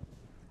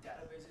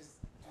databases,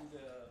 do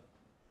the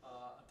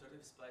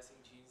alternative splicing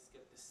genes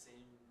get the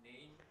same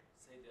name?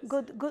 Say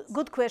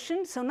Good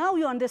question. So now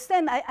you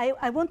understand,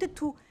 I wanted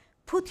to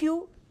put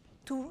you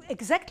to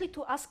exactly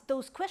to ask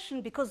those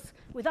questions, because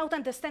without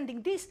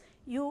understanding this,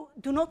 you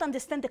do not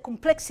understand the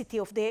complexity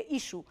of the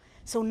issue.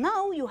 So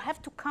now you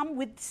have to come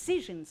with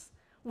decisions,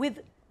 with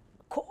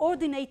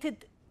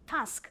coordinated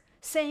tasks,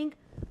 saying,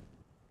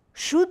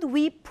 should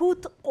we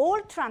put all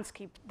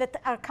transcripts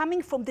that are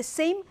coming from the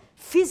same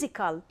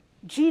physical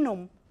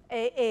genome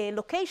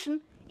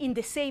location in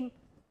the same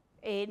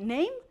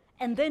name,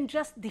 and then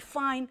just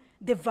define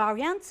the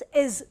variants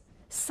as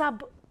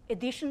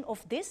sub-addition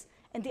of this?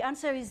 And the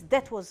answer is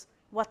that was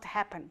what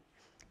happened.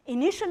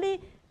 Initially,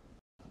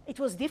 it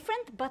was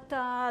different, but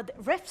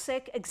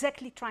RefSeq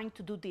exactly trying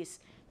to do this,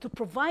 to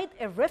provide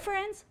a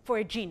reference for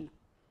a gene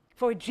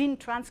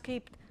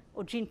transcript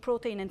or gene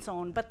protein and so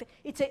on. But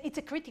it's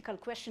a critical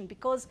question,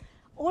 because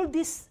all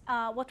this,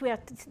 what we are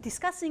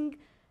discussing,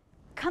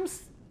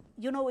 comes,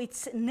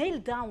 it's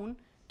nailed down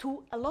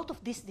to a lot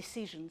of these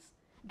decisions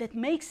that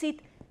makes it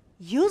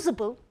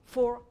usable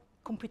for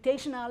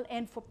computational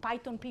and for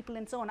Python people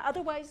and so on.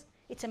 Otherwise,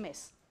 it's a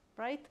mess,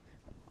 right?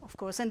 Of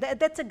course, and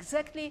that's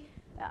exactly,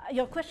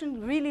 your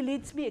question really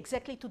leads me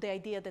exactly to the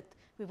idea that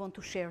we want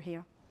to share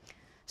here.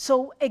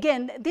 So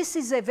again, this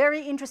is a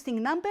very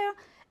interesting number.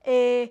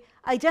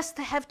 I just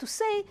have to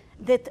say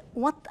that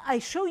what I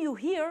show you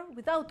here,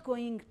 without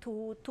going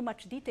to too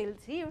much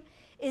details here,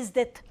 is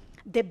that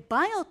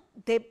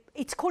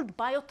it's called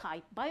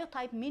biotype.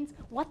 Biotype means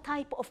what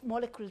type of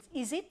molecules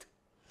is it?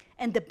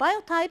 And the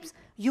biotypes,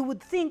 you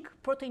would think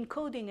protein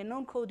coding and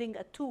non-coding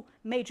are 2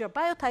 major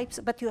biotypes,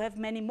 but you have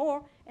many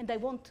more, and I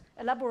won't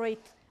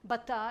elaborate,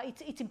 but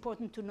it's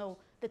important to know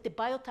that the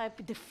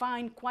biotype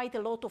define quite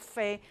a lot of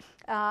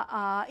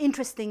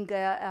interesting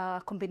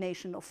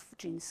combination of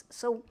genes.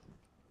 So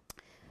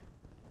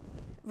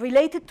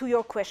related to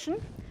your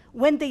question,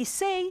 when they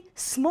say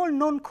small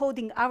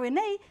non-coding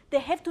RNA, they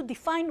have to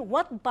define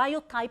what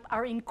biotype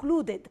are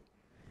included.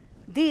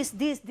 This,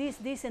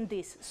 and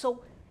this.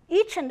 So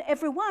each and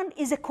every one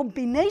is a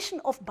combination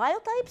of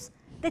biotypes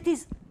that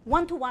is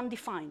one-to-one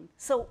defined.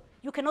 So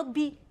you cannot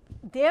be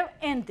there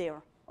and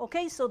there,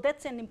 okay? So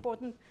that's an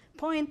important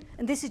point,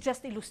 and this is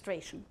just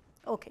illustration,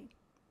 okay?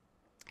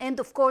 And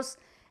of course,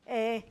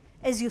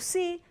 as you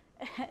see,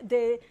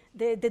 the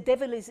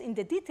devil is in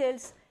the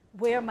details.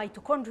 Where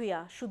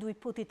mitochondria, should we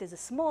put it as a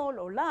small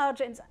or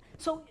large? And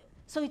so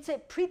it's a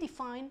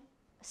predefined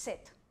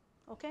set,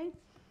 okay?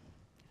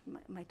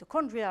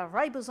 Mitochondria,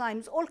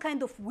 ribozymes, all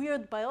kind of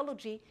weird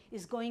biology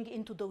is going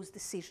into those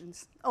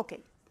decisions. Okay,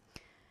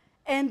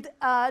 and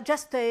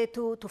just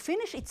to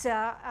finish, it's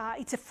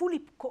a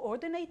fully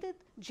coordinated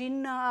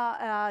gene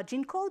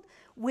code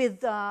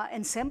with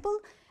ensemble,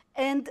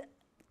 and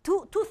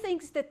two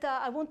things that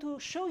I want to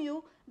show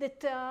you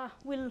that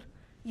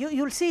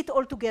you'll see it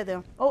all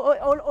together,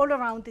 all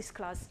around this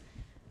class.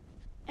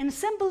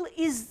 Ensemble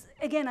is,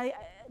 again,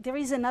 there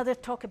is another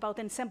talk about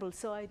ensemble,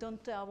 so I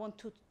don't want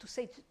to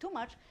say too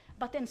much,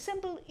 but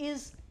ensemble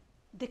is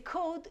the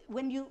code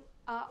when you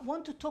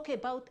want to talk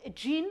about a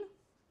gene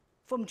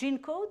from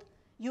GENCODE,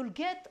 you'll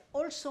get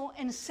also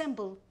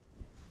ensemble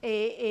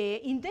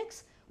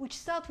index, which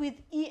start with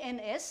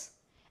ENS,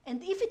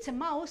 and if it's a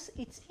mouse,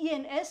 it's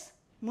ENS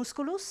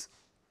musculus,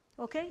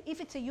 okay? If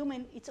it's a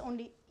human, it's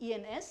only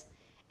ENS,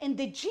 and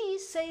the G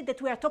say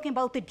that we are talking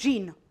about a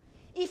gene.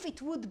 If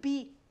it would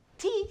be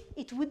T,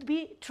 it would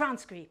be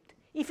transcript.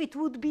 If it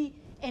would be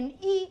an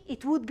E,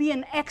 it would be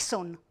an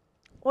exon,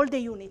 all the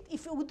unit.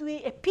 If it would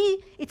be a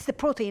P, it's the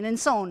protein, and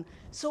so on.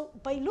 So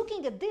by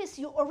looking at this,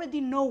 you already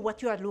know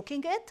what you are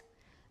looking at.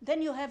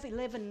 Then you have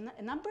 11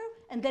 number,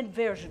 and then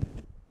version.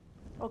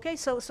 Okay,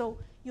 so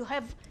you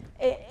have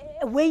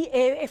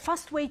a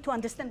fast way to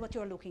understand what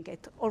you are looking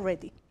at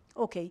already.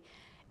 Okay,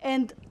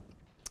 and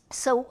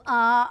so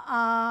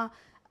I'll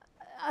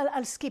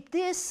skip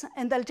this,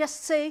 and I'll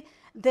just say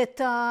that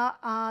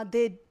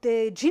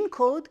the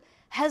GENCODE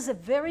has a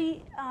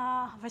very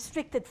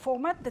restricted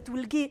format that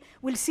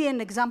we'll see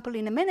an example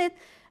in a minute,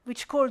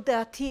 which is called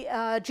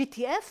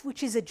GTF,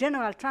 which is a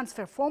general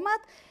transfer format.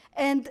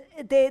 And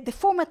the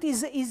format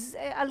is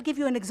I'll give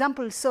you an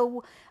example.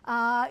 So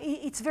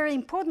it's very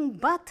important,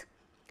 but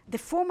the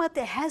format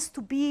has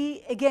to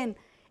be, again,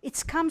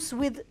 it comes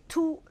with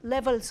two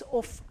levels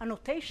of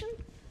annotation.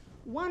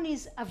 One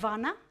is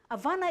Havana.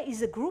 Havana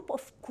is a group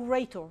of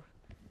curators,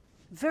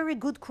 very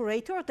good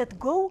curators that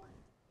go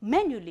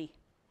manually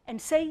and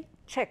say,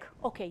 check,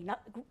 okay,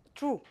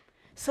 true.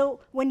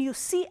 So when you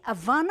see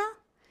Havana,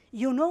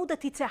 you know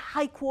that it's a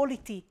high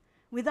quality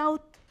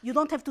without, you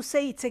don't have to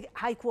say it's a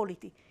high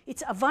quality.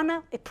 It's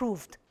Havana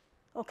approved,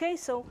 okay?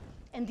 So,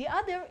 and the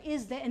other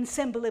is the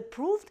ensemble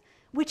approved,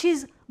 which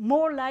is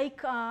more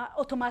like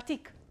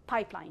automatic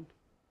pipeline.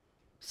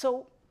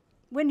 So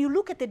when you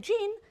look at the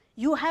gene,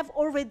 you have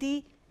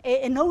already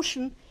a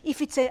notion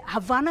if it's a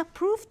Havana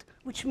approved,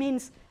 which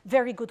means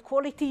very good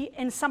quality,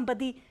 and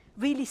somebody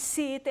really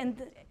see it,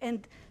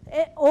 and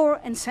or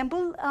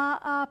ensemble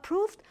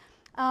approved.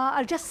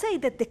 I'll just say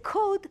that the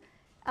code,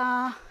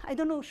 I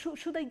don't know,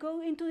 should I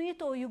go into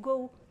it or you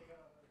go?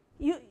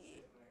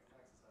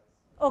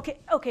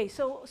 Okay,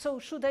 so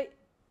should I?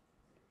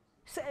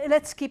 So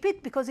let's skip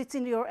it because it's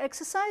in your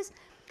exercise.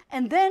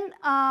 And then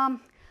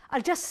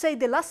I'll just say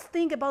the last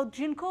thing about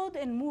GENCODE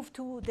and move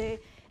to the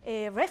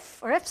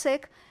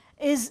RefSeq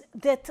is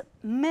that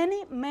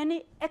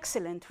many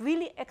excellent,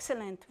 really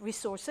excellent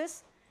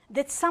resources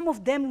that some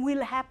of them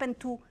will happen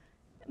to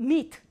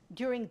meet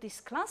during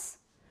this class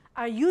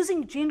are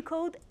using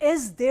GENCODE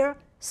as their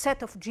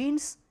set of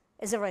genes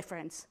as a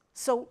reference.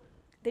 So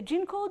the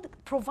GENCODE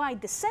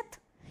provide the set,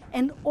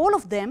 and all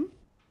of them,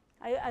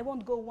 I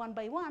won't go one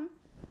by one,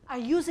 are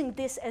using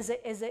this as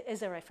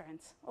a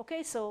reference.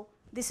 Okay, so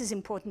this is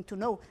important to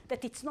know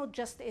that it's not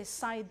just a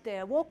side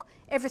walk.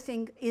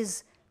 Everything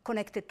is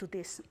connected to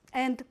this.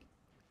 And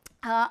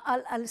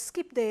I'll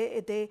skip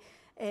the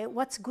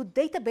what's good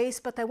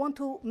database, but I want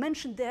to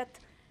mention that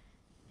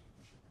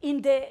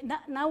in the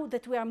now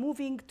that we are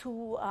moving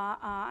to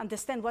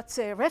understand what's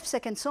a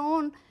RefSeq and so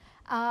on,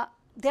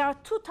 there are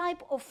two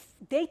types of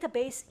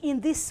database in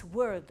this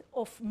world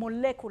of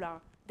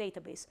molecular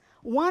database.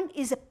 One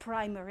is a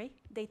primary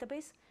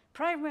database.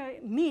 Primary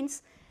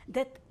means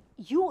that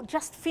you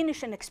just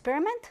finish an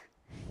experiment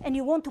and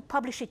you want to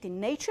publish it in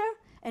Nature,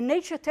 and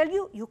Nature tell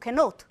you you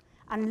cannot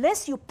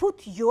unless you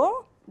put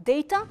your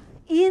data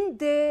in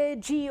the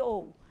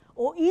GEO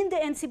or in the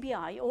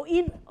NCBI or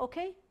in,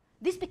 okay?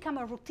 This become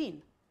a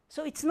routine.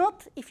 So it's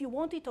not if you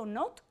want it or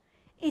not,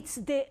 it's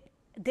the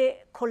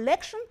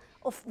collection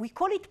of, we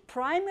call it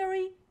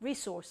primary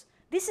resource.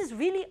 This is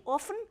really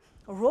often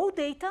raw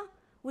data,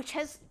 which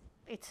has,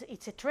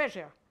 it's a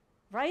treasure,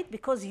 right?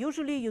 Because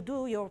usually you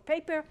do your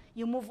paper,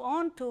 you move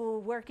on to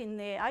work in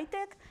high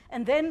tech,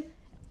 and then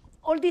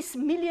all these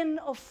millions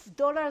of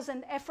dollars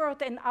and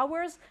effort and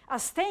hours are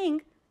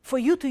staying for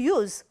you to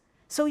use.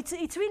 So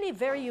it's really a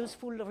very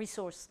useful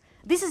resource.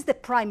 This is the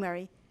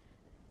primary.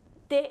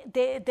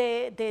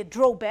 The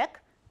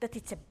drawback that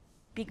it's a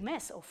big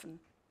mess often.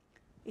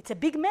 It's a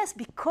big mess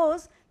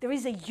because there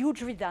is a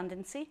huge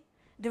redundancy.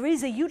 There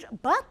is a huge,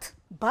 but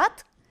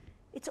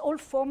it's all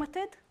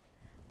formatted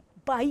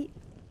by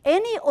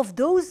any of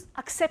those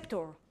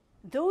acceptor,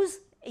 those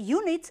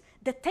units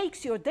that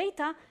takes your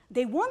data.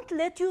 They won't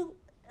let you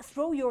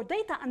throw your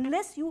data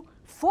unless you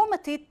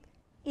format it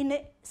in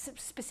a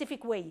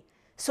specific way.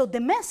 So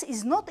the mess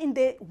is not in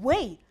the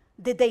way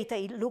the data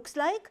it looks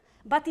like,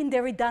 but in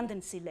the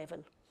redundancy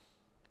level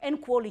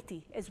and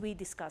quality, as we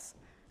discussed.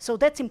 So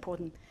that's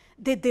important.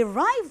 The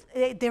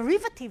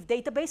derivative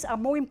database are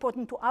more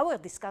important to our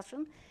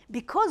discussion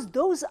because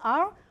those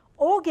are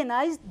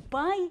organized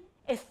by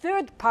a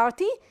third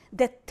party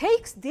that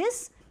takes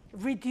this,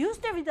 reduce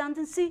the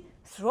redundancy,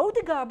 throw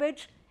the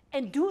garbage,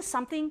 and do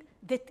something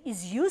that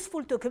is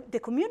useful to the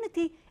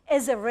community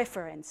as a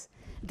reference.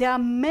 There are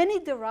many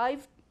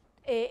derived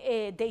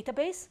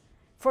database.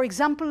 For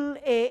example,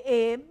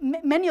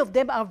 many of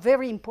them are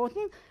very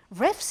important.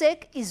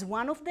 RefSeq is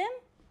one of them,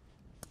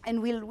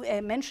 and we'll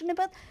mention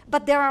about,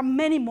 but there are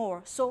many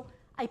more. So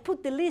I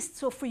put the list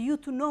so for you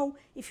to know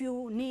if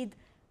you need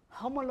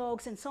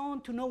homologs and so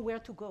on, to know where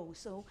to go.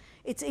 So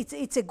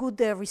it's a good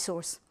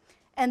resource.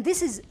 And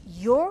this is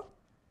your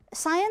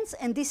science,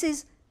 and this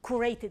is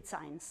curated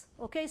science.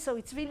 Okay, so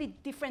it's really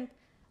different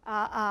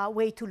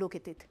way to look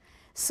at it.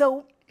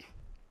 So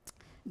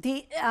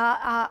the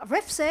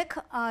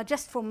RefSeq,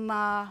 just from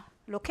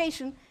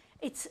location,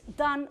 it's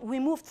done. We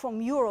moved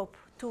from Europe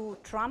to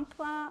Trump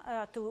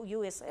to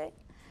USA,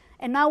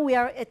 and now we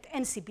are at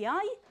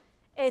NCBI.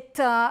 At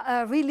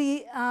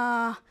really,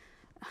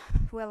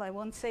 well, I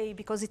won't say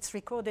because it's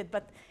recorded,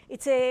 but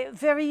it's a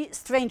very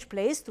strange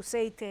place, to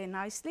say it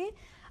nicely,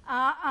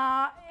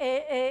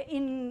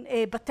 in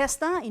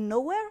Bethesda, in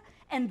nowhere,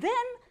 and then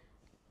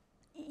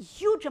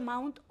huge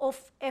amount of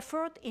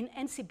effort in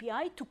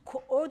NCBI to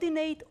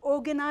coordinate,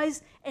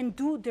 organize, and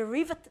do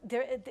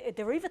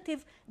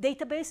derivative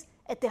database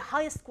at the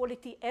highest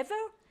quality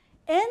ever,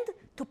 and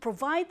to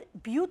provide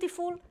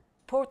beautiful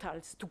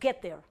portals to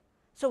get there.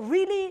 So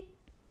really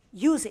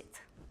use it.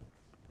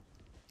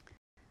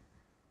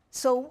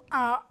 So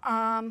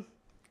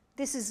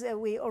this is,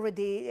 we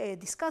already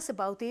discussed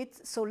about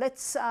it. So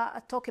let's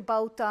talk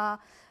about the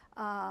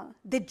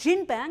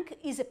GenBank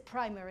is a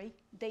primary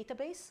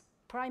database.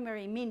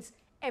 Primary means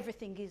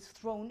everything is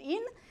thrown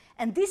in.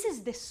 And this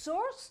is the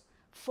source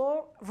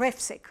for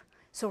RefSeq.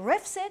 So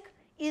RefSeq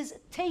is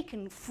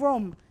taken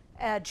from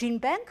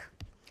GenBank.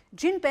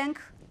 GenBank,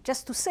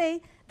 just to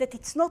say that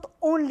it's not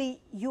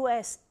only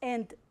US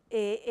and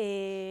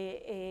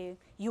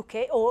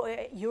UK or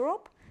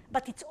Europe,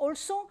 but it's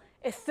also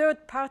a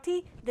third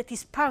party that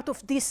is part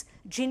of this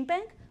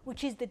GenBank,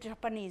 which is the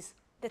Japanese,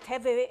 that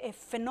have a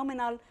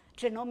phenomenal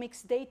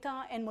genomics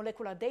data and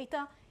molecular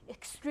data,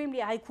 extremely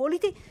high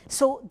quality.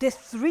 So the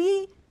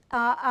three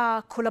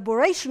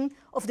collaboration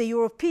of the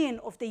European,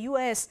 of the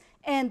US,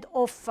 and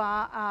of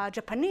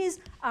Japanese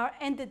are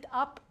ended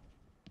up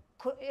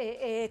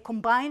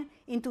combined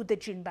into the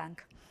GenBank.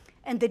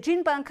 And the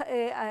GenBank,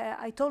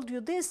 I told you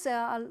this,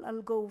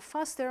 I'll go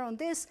faster on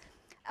this.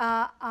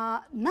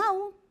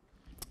 Now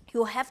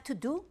you have to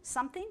do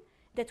something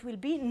that will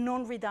be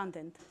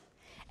non-redundant.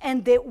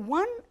 And the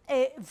one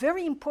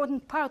very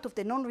important part of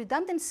the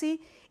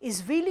non-redundancy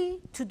is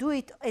really to do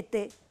it at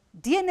the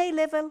DNA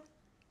level,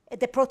 at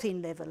the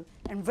protein level.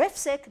 And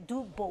RefSeq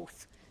do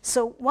both.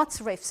 So what's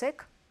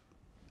RefSeq?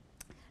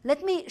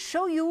 Let me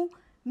show you,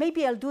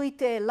 maybe I'll do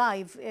it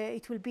live.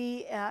 It will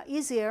be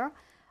easier.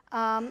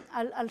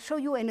 I'll show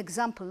you an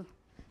example.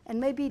 And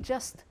maybe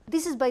just,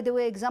 this is, by the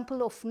way,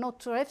 example of not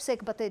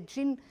RefSeq, but a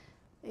gene.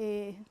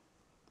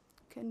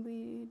 Can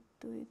we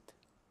do it?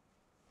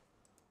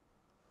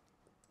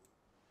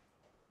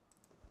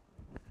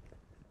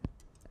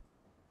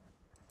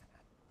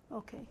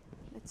 Okay,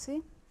 let's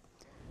see.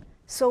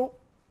 So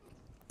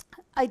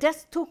I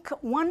just took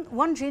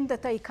one gene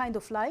that I kind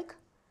of like.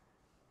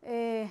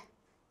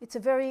 It's a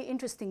very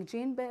interesting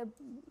gene,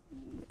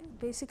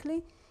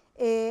 basically.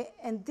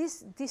 And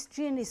this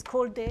gene is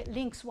called the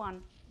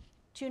LINX1.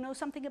 Do you know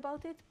something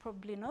about it?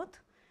 Probably not.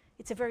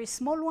 It's a very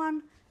small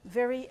one,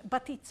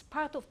 but it's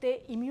part of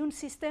the immune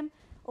system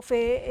of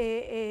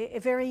a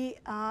very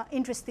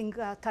interesting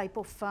type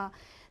of.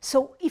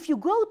 So if you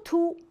go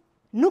to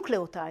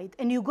nucleotide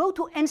and you go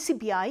to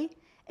NCBI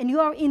and you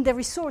are in the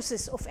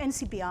resources of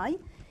NCBI,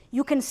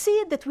 you can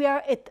see that we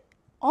are at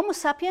Homo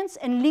sapiens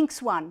and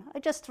LINX1. I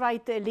just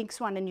write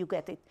LINX1 and you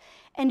get it.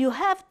 And you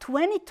have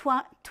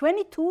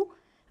 22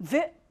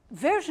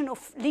 version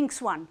of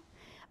LINX1.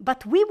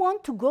 But we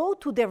want to go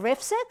to the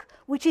RefSeq,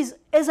 which is,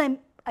 as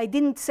I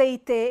didn't say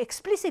it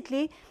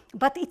explicitly,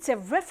 but it's a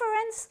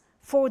reference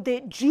for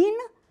the gene.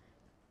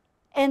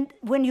 And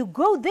when you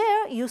go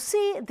there, you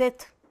see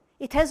that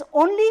it has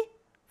only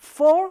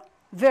 4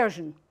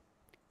 versions.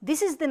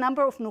 This is the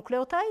number of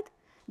nucleotide.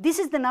 This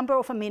is the number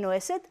of amino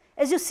acid.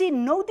 As you see,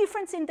 no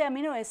difference in the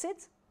amino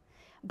acids,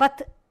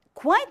 but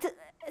quite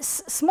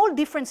small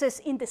differences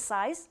in the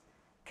size.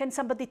 Can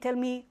somebody tell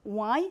me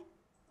why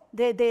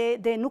the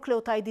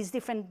nucleotide is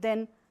different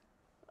than,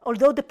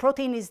 although the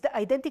protein is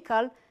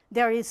identical,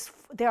 there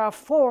are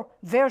 4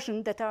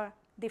 versions that are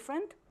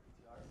different?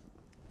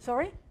 UTRs.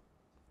 Sorry?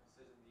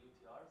 The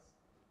UTRs?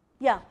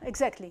 Yeah,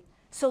 exactly.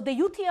 So the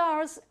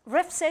UTRs,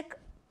 RefSeq,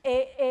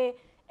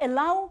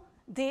 allow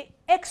the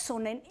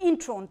exon and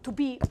intron to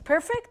be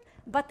perfect,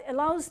 but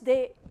allows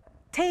the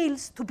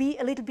tails to be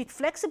a little bit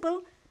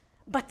flexible,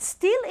 but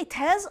still it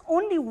has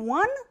only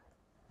one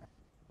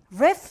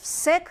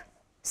RefSeq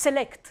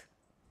select.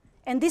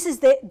 And this is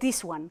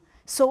this one.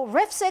 So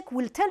RefSeq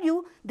will tell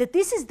you that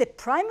this is the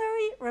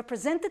primary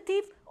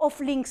representative of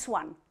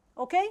LINX1,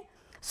 okay?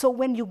 So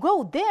when you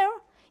go there,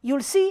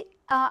 you'll see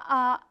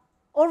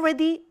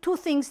already 2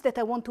 things that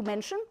I want to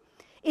mention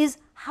is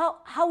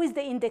how is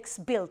the index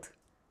built?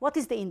 What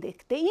is the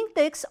index? The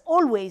index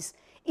always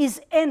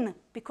is N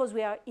because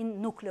we are in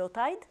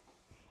nucleotide,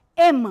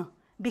 M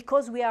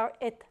because we are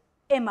at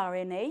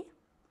mRNA,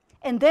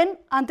 and then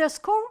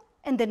underscore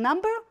and the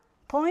number,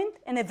 point,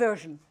 and a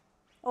version.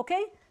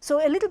 Okay?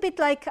 So a little bit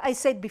like I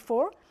said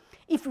before,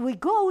 if we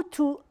go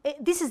to,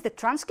 this is the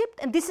transcript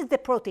and this is the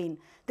protein.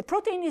 The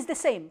protein is the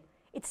same.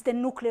 It's the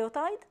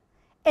nucleotide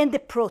and the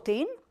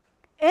protein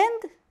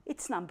and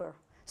its number.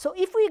 So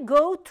if we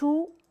go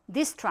to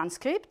this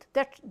transcript,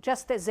 that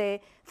just as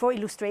for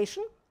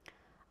illustration,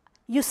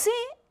 you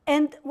see,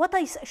 and what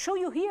I show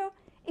you here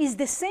is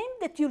the same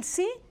that you'll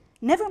see,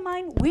 never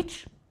mind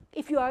which,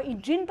 if you are in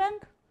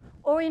GenBank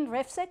or in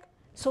RefSeq.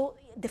 So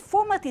the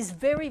format is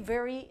very,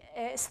 very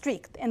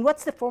strict. And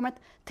what's the format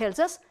tells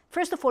us?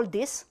 First of all,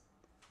 this,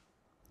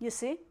 you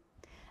see.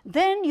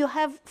 Then you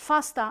have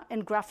FASTA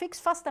and graphics.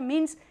 FASTA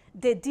means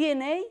the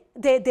DNA,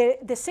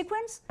 the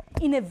sequence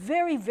in a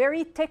very,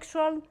 very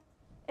textual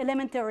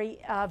elementary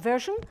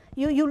version.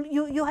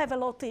 You have a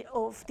lot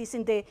of this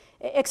in the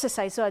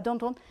exercise, so I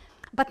don't want.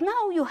 But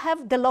now you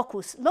have the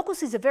locus.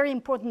 Locus is a very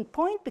important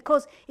point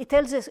because it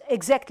tells us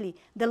exactly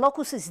the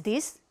locus is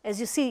this. As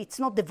you see, it's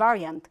not the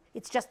variant.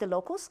 It's just the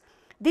locus.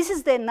 This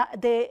is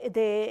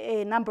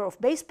the number of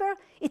base pair.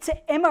 It's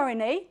a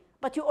mRNA,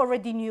 but you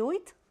already knew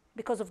it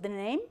because of the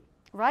name,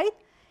 right?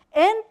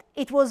 And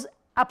it was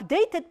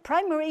updated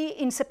primarily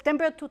in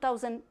September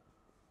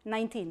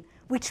 2019,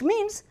 which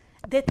means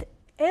that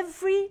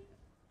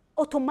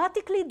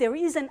automatically there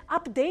is an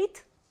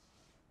update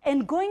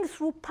and going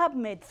through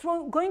PubMed,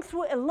 going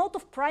through a lot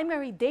of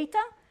primary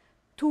data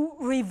to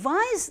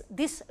revise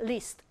this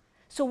list.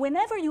 So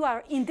whenever you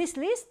are in this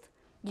list,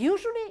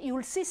 usually you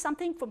will see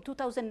something from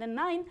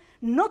 2009,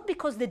 not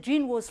because the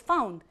gene was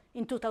found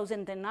in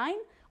 2009,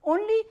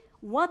 only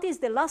what is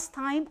the last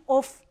time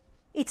of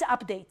its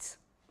updates,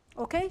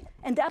 okay?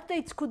 And the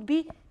updates could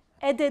be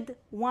added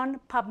one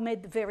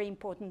PubMed very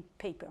important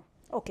paper.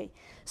 Okay,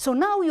 so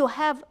now you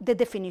have the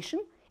definition.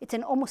 It's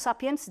an Homo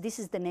sapiens, this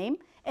is the name,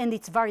 and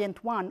it's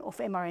variant 1 of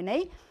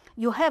mRNA.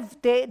 You have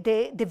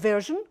the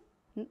version,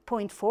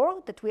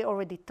 0.4, that we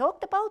already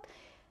talked about.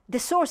 The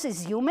source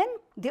is human.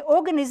 The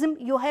organism,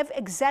 you have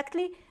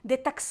exactly the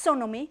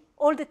taxonomy,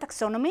 all the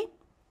taxonomy.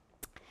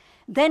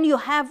 Then you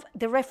have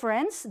the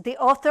reference, the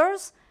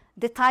authors,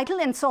 the title,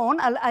 and so on.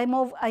 I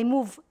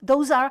move,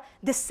 those are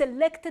the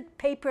selected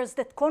papers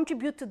that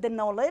contribute to the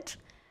knowledge.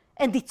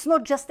 And it's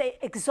not just an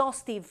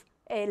exhaustive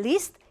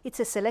list, it's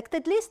a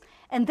selected list.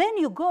 And then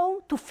you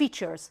go to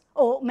features,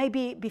 or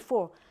maybe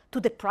before, to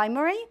the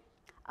primary.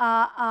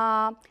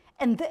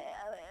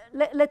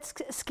 Let's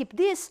skip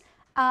this.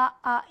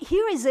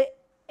 Here is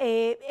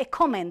a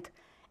comment.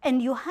 And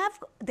you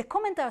have, the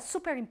comments are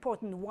super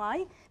important.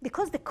 Why?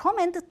 Because the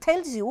comment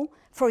tells you,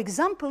 for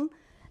example,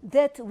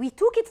 that we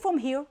took it from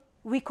here,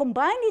 we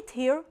combine it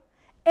here,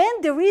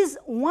 and there is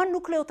one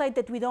nucleotide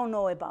that we don't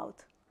know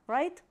about,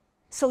 right?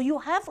 So you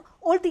have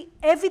all the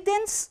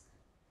evidence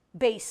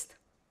based.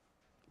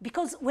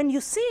 Because when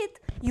you see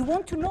it, you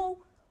want to know,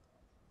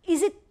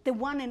 is it the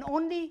one and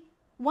only?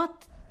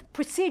 What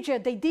procedure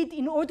they did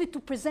in order to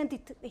present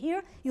it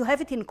here? You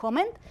have it in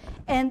comment.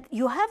 And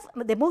you have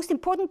the most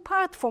important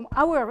part from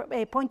our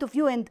point of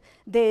view and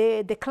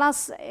the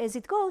class as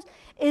it goes,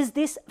 is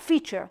this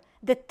feature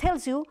that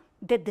tells you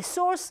that the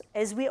source,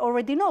 as we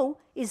already know,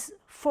 is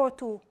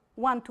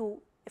 1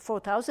 to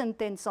 4,000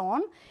 and so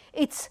on.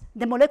 It's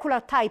the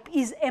molecular type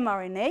is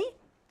mRNA.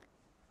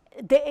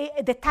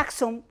 The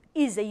taxon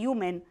is a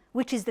human,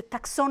 which is the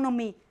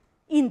taxonomy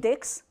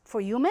index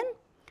for human.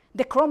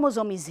 The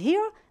chromosome is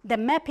here. The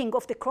mapping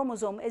of the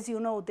chromosome, as you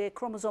know, the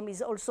chromosome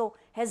is also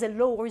has a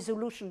low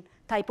resolution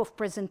type of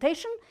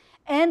presentation.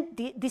 And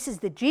this is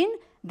the gene.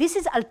 This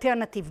is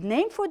alternative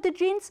name for the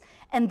genes.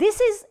 And this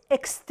is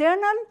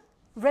external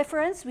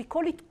reference. We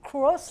call it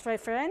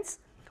cross-reference,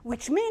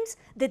 which means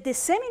that the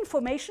same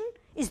information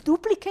is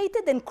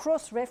duplicated and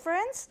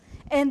cross-reference.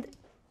 And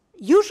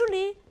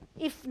usually,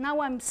 if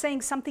now I'm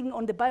saying something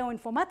on the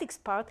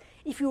bioinformatics part,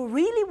 if you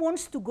really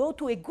want to go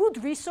to a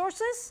good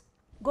resources,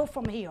 go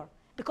from here.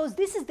 Because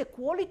this is the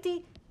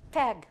quality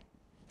tag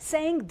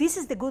saying this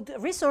is the good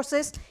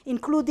resources,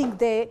 including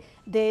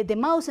the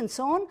mouse and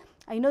so on.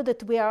 I know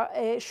that we are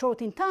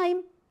short in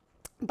time,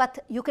 but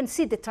you can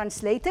see the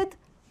translated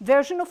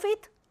version of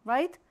it,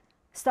 right?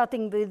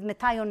 Starting with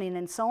methionine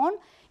and so on.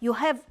 You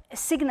have a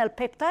signal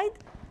peptide,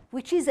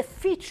 which is a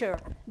feature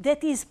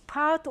that is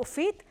part of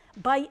it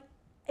by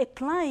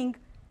applying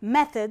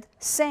method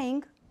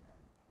saying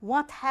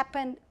what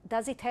happened,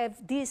 does it have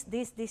this,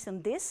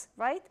 and this,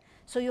 right?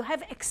 So you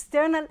have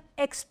external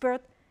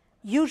expert.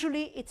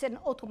 Usually it's an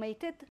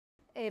automated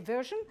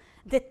version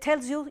that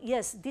tells you,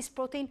 yes, this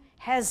protein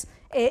has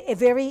a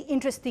very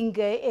interesting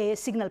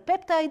signal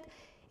peptide.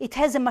 It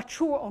has a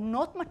mature or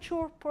not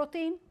mature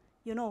protein.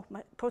 You know,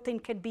 protein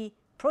can be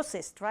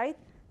processed, right?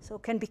 So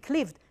can be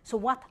cleaved. So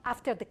what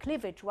after the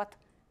cleavage, what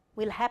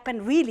will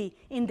happen really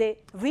in the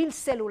real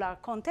cellular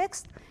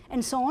context,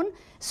 and so on.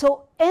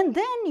 So, and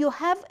then you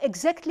have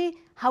exactly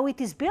how it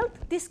is built.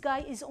 This guy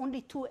is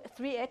only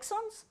 3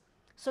 exons.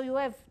 So you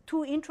have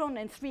 2 intron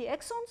and 3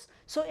 exons.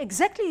 So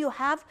exactly you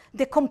have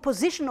the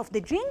composition of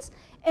the genes,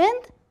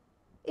 and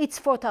it's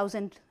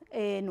 4,000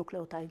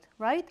 nucleotide,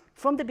 right?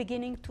 From the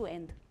beginning to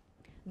end.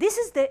 This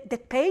is the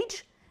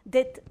page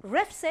that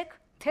RefSeq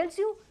tells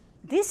you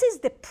this is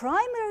the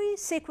primary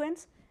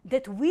sequence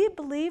that we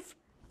believe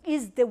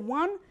is the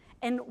one.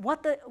 And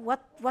what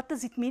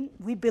does it mean,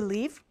 we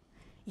believe?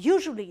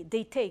 Usually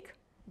they take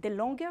the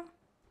longer,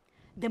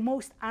 the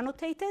most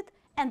annotated,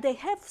 and they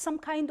have some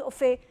kind of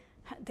a,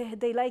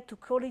 they like to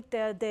call it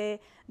the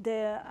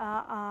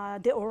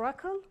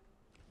oracle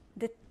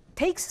that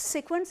takes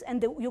sequence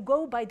and you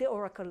go by the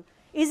oracle.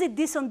 Is it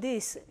this on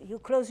this? You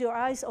close your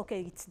eyes,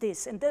 okay, it's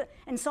this,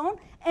 and so on.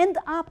 End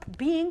up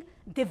being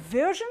the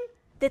version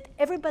that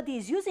everybody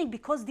is using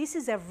because this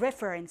is a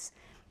reference.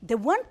 The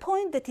one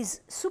point that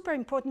is super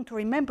important to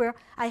remember,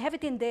 I have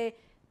it in the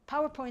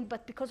PowerPoint,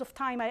 but because of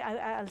time,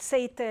 I'll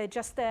say it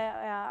just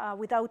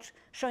without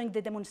showing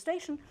the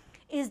demonstration,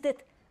 is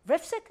that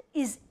RefSeq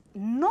is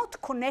not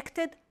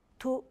connected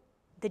to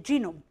the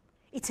genome.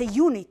 It's a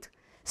unit.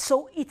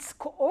 So its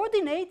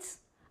coordinates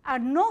are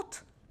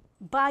not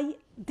by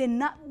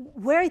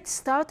where it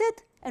started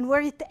and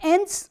where it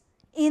ends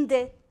in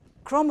the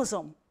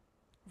chromosome,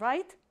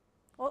 right?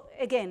 Well,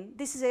 again,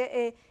 this is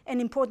an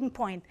important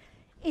point.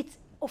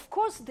 Of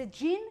course, the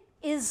gene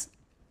is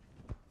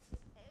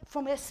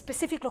from a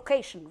specific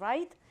location,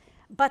 right?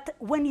 But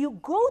when you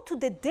go to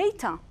the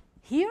data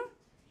here,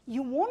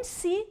 you won't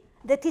see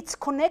that it's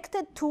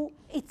connected to,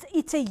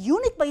 it's a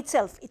unit by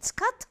itself. It's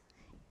cut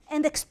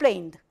and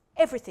explained,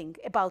 everything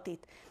about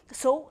it.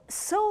 So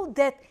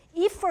that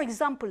if, for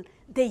example,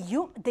 the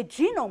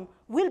genome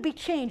will be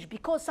changed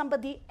because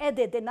somebody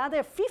added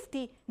another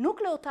 50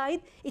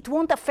 nucleotide, it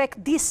won't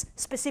affect this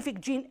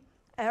specific gene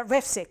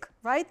RefSeq,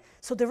 right?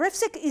 So the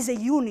RefSeq is a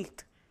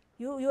unit.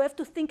 You have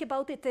to think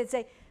about it as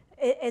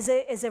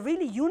a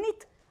really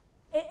unit,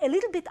 a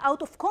little bit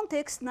out of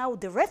context. Now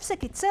the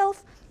RefSeq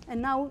itself,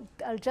 and now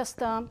I'll just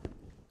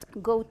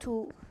go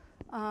to,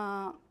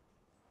 I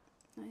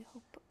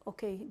hope,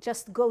 okay,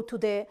 just go to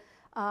the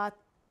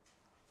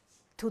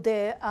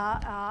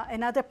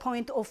another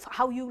point of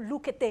how you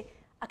look at the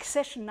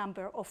accession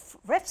number of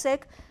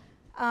RefSeq.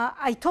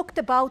 I talked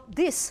about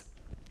this,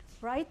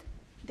 right?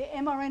 The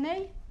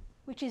mRNA,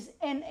 which is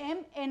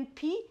NM,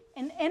 NP,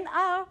 and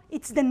NR.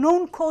 It's the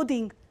known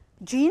coding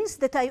genes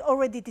that I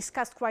already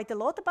discussed quite a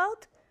lot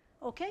about,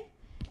 okay?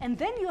 And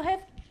then you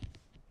have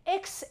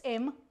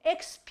XM,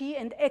 XP,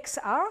 and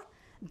XR.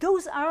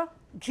 Those are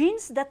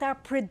genes that are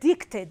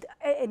predicted,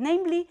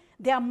 namely,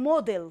 they are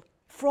modeled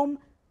from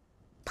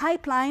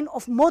pipeline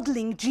of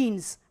modeling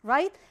genes,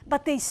 right?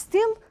 But they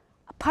still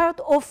are part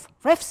of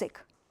RefSeq.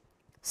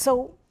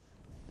 So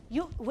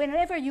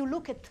whenever you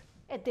look at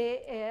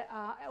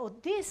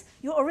this,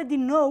 you already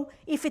know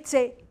if it's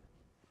a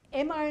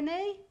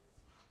mRNA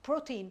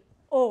protein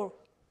or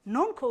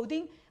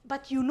non-coding,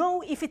 but you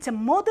know if it's a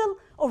model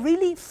or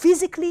really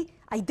physically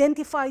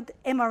identified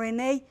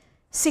mRNA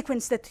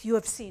sequence that you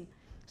have seen.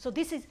 So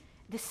this is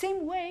the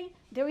same way.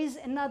 There is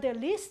another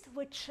list,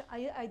 which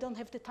I don't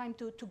have the time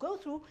to go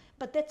through,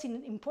 but that's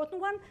an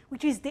important one,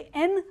 which is the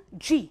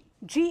NG.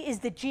 G is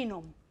the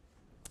genome,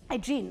 a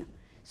gene.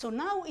 So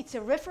now it's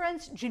a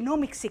reference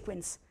genomic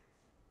sequence,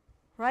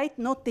 right?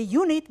 Not the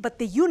unit, but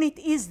the unit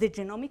is the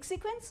genomic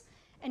sequence.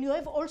 And you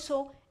have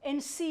also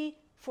NC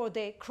for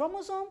the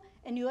chromosome,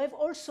 and you have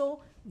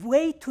also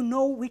way to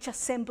know which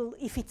assemble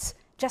if it's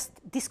just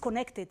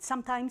disconnected.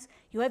 Sometimes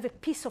you have a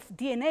piece of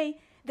DNA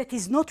that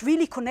is not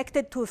really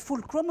connected to a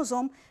full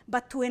chromosome,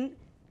 but to a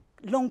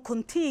long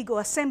contig or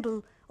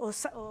assemble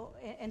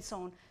and so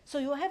on. So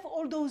you have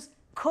all those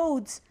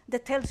codes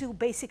that tells you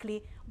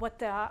basically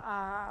what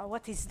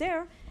is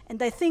there.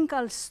 And I think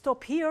I'll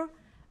stop here.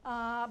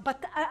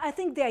 But I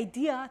think the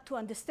idea to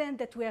understand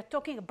that we are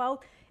talking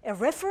about a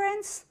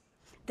reference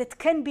that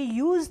can be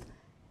used,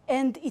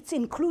 and it's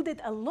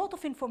included a lot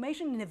of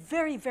information in a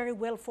very, very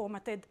well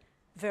formatted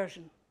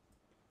version.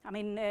 I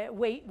mean,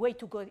 way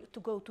to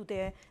go to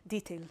the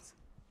details.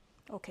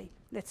 Okay,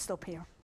 let's stop here.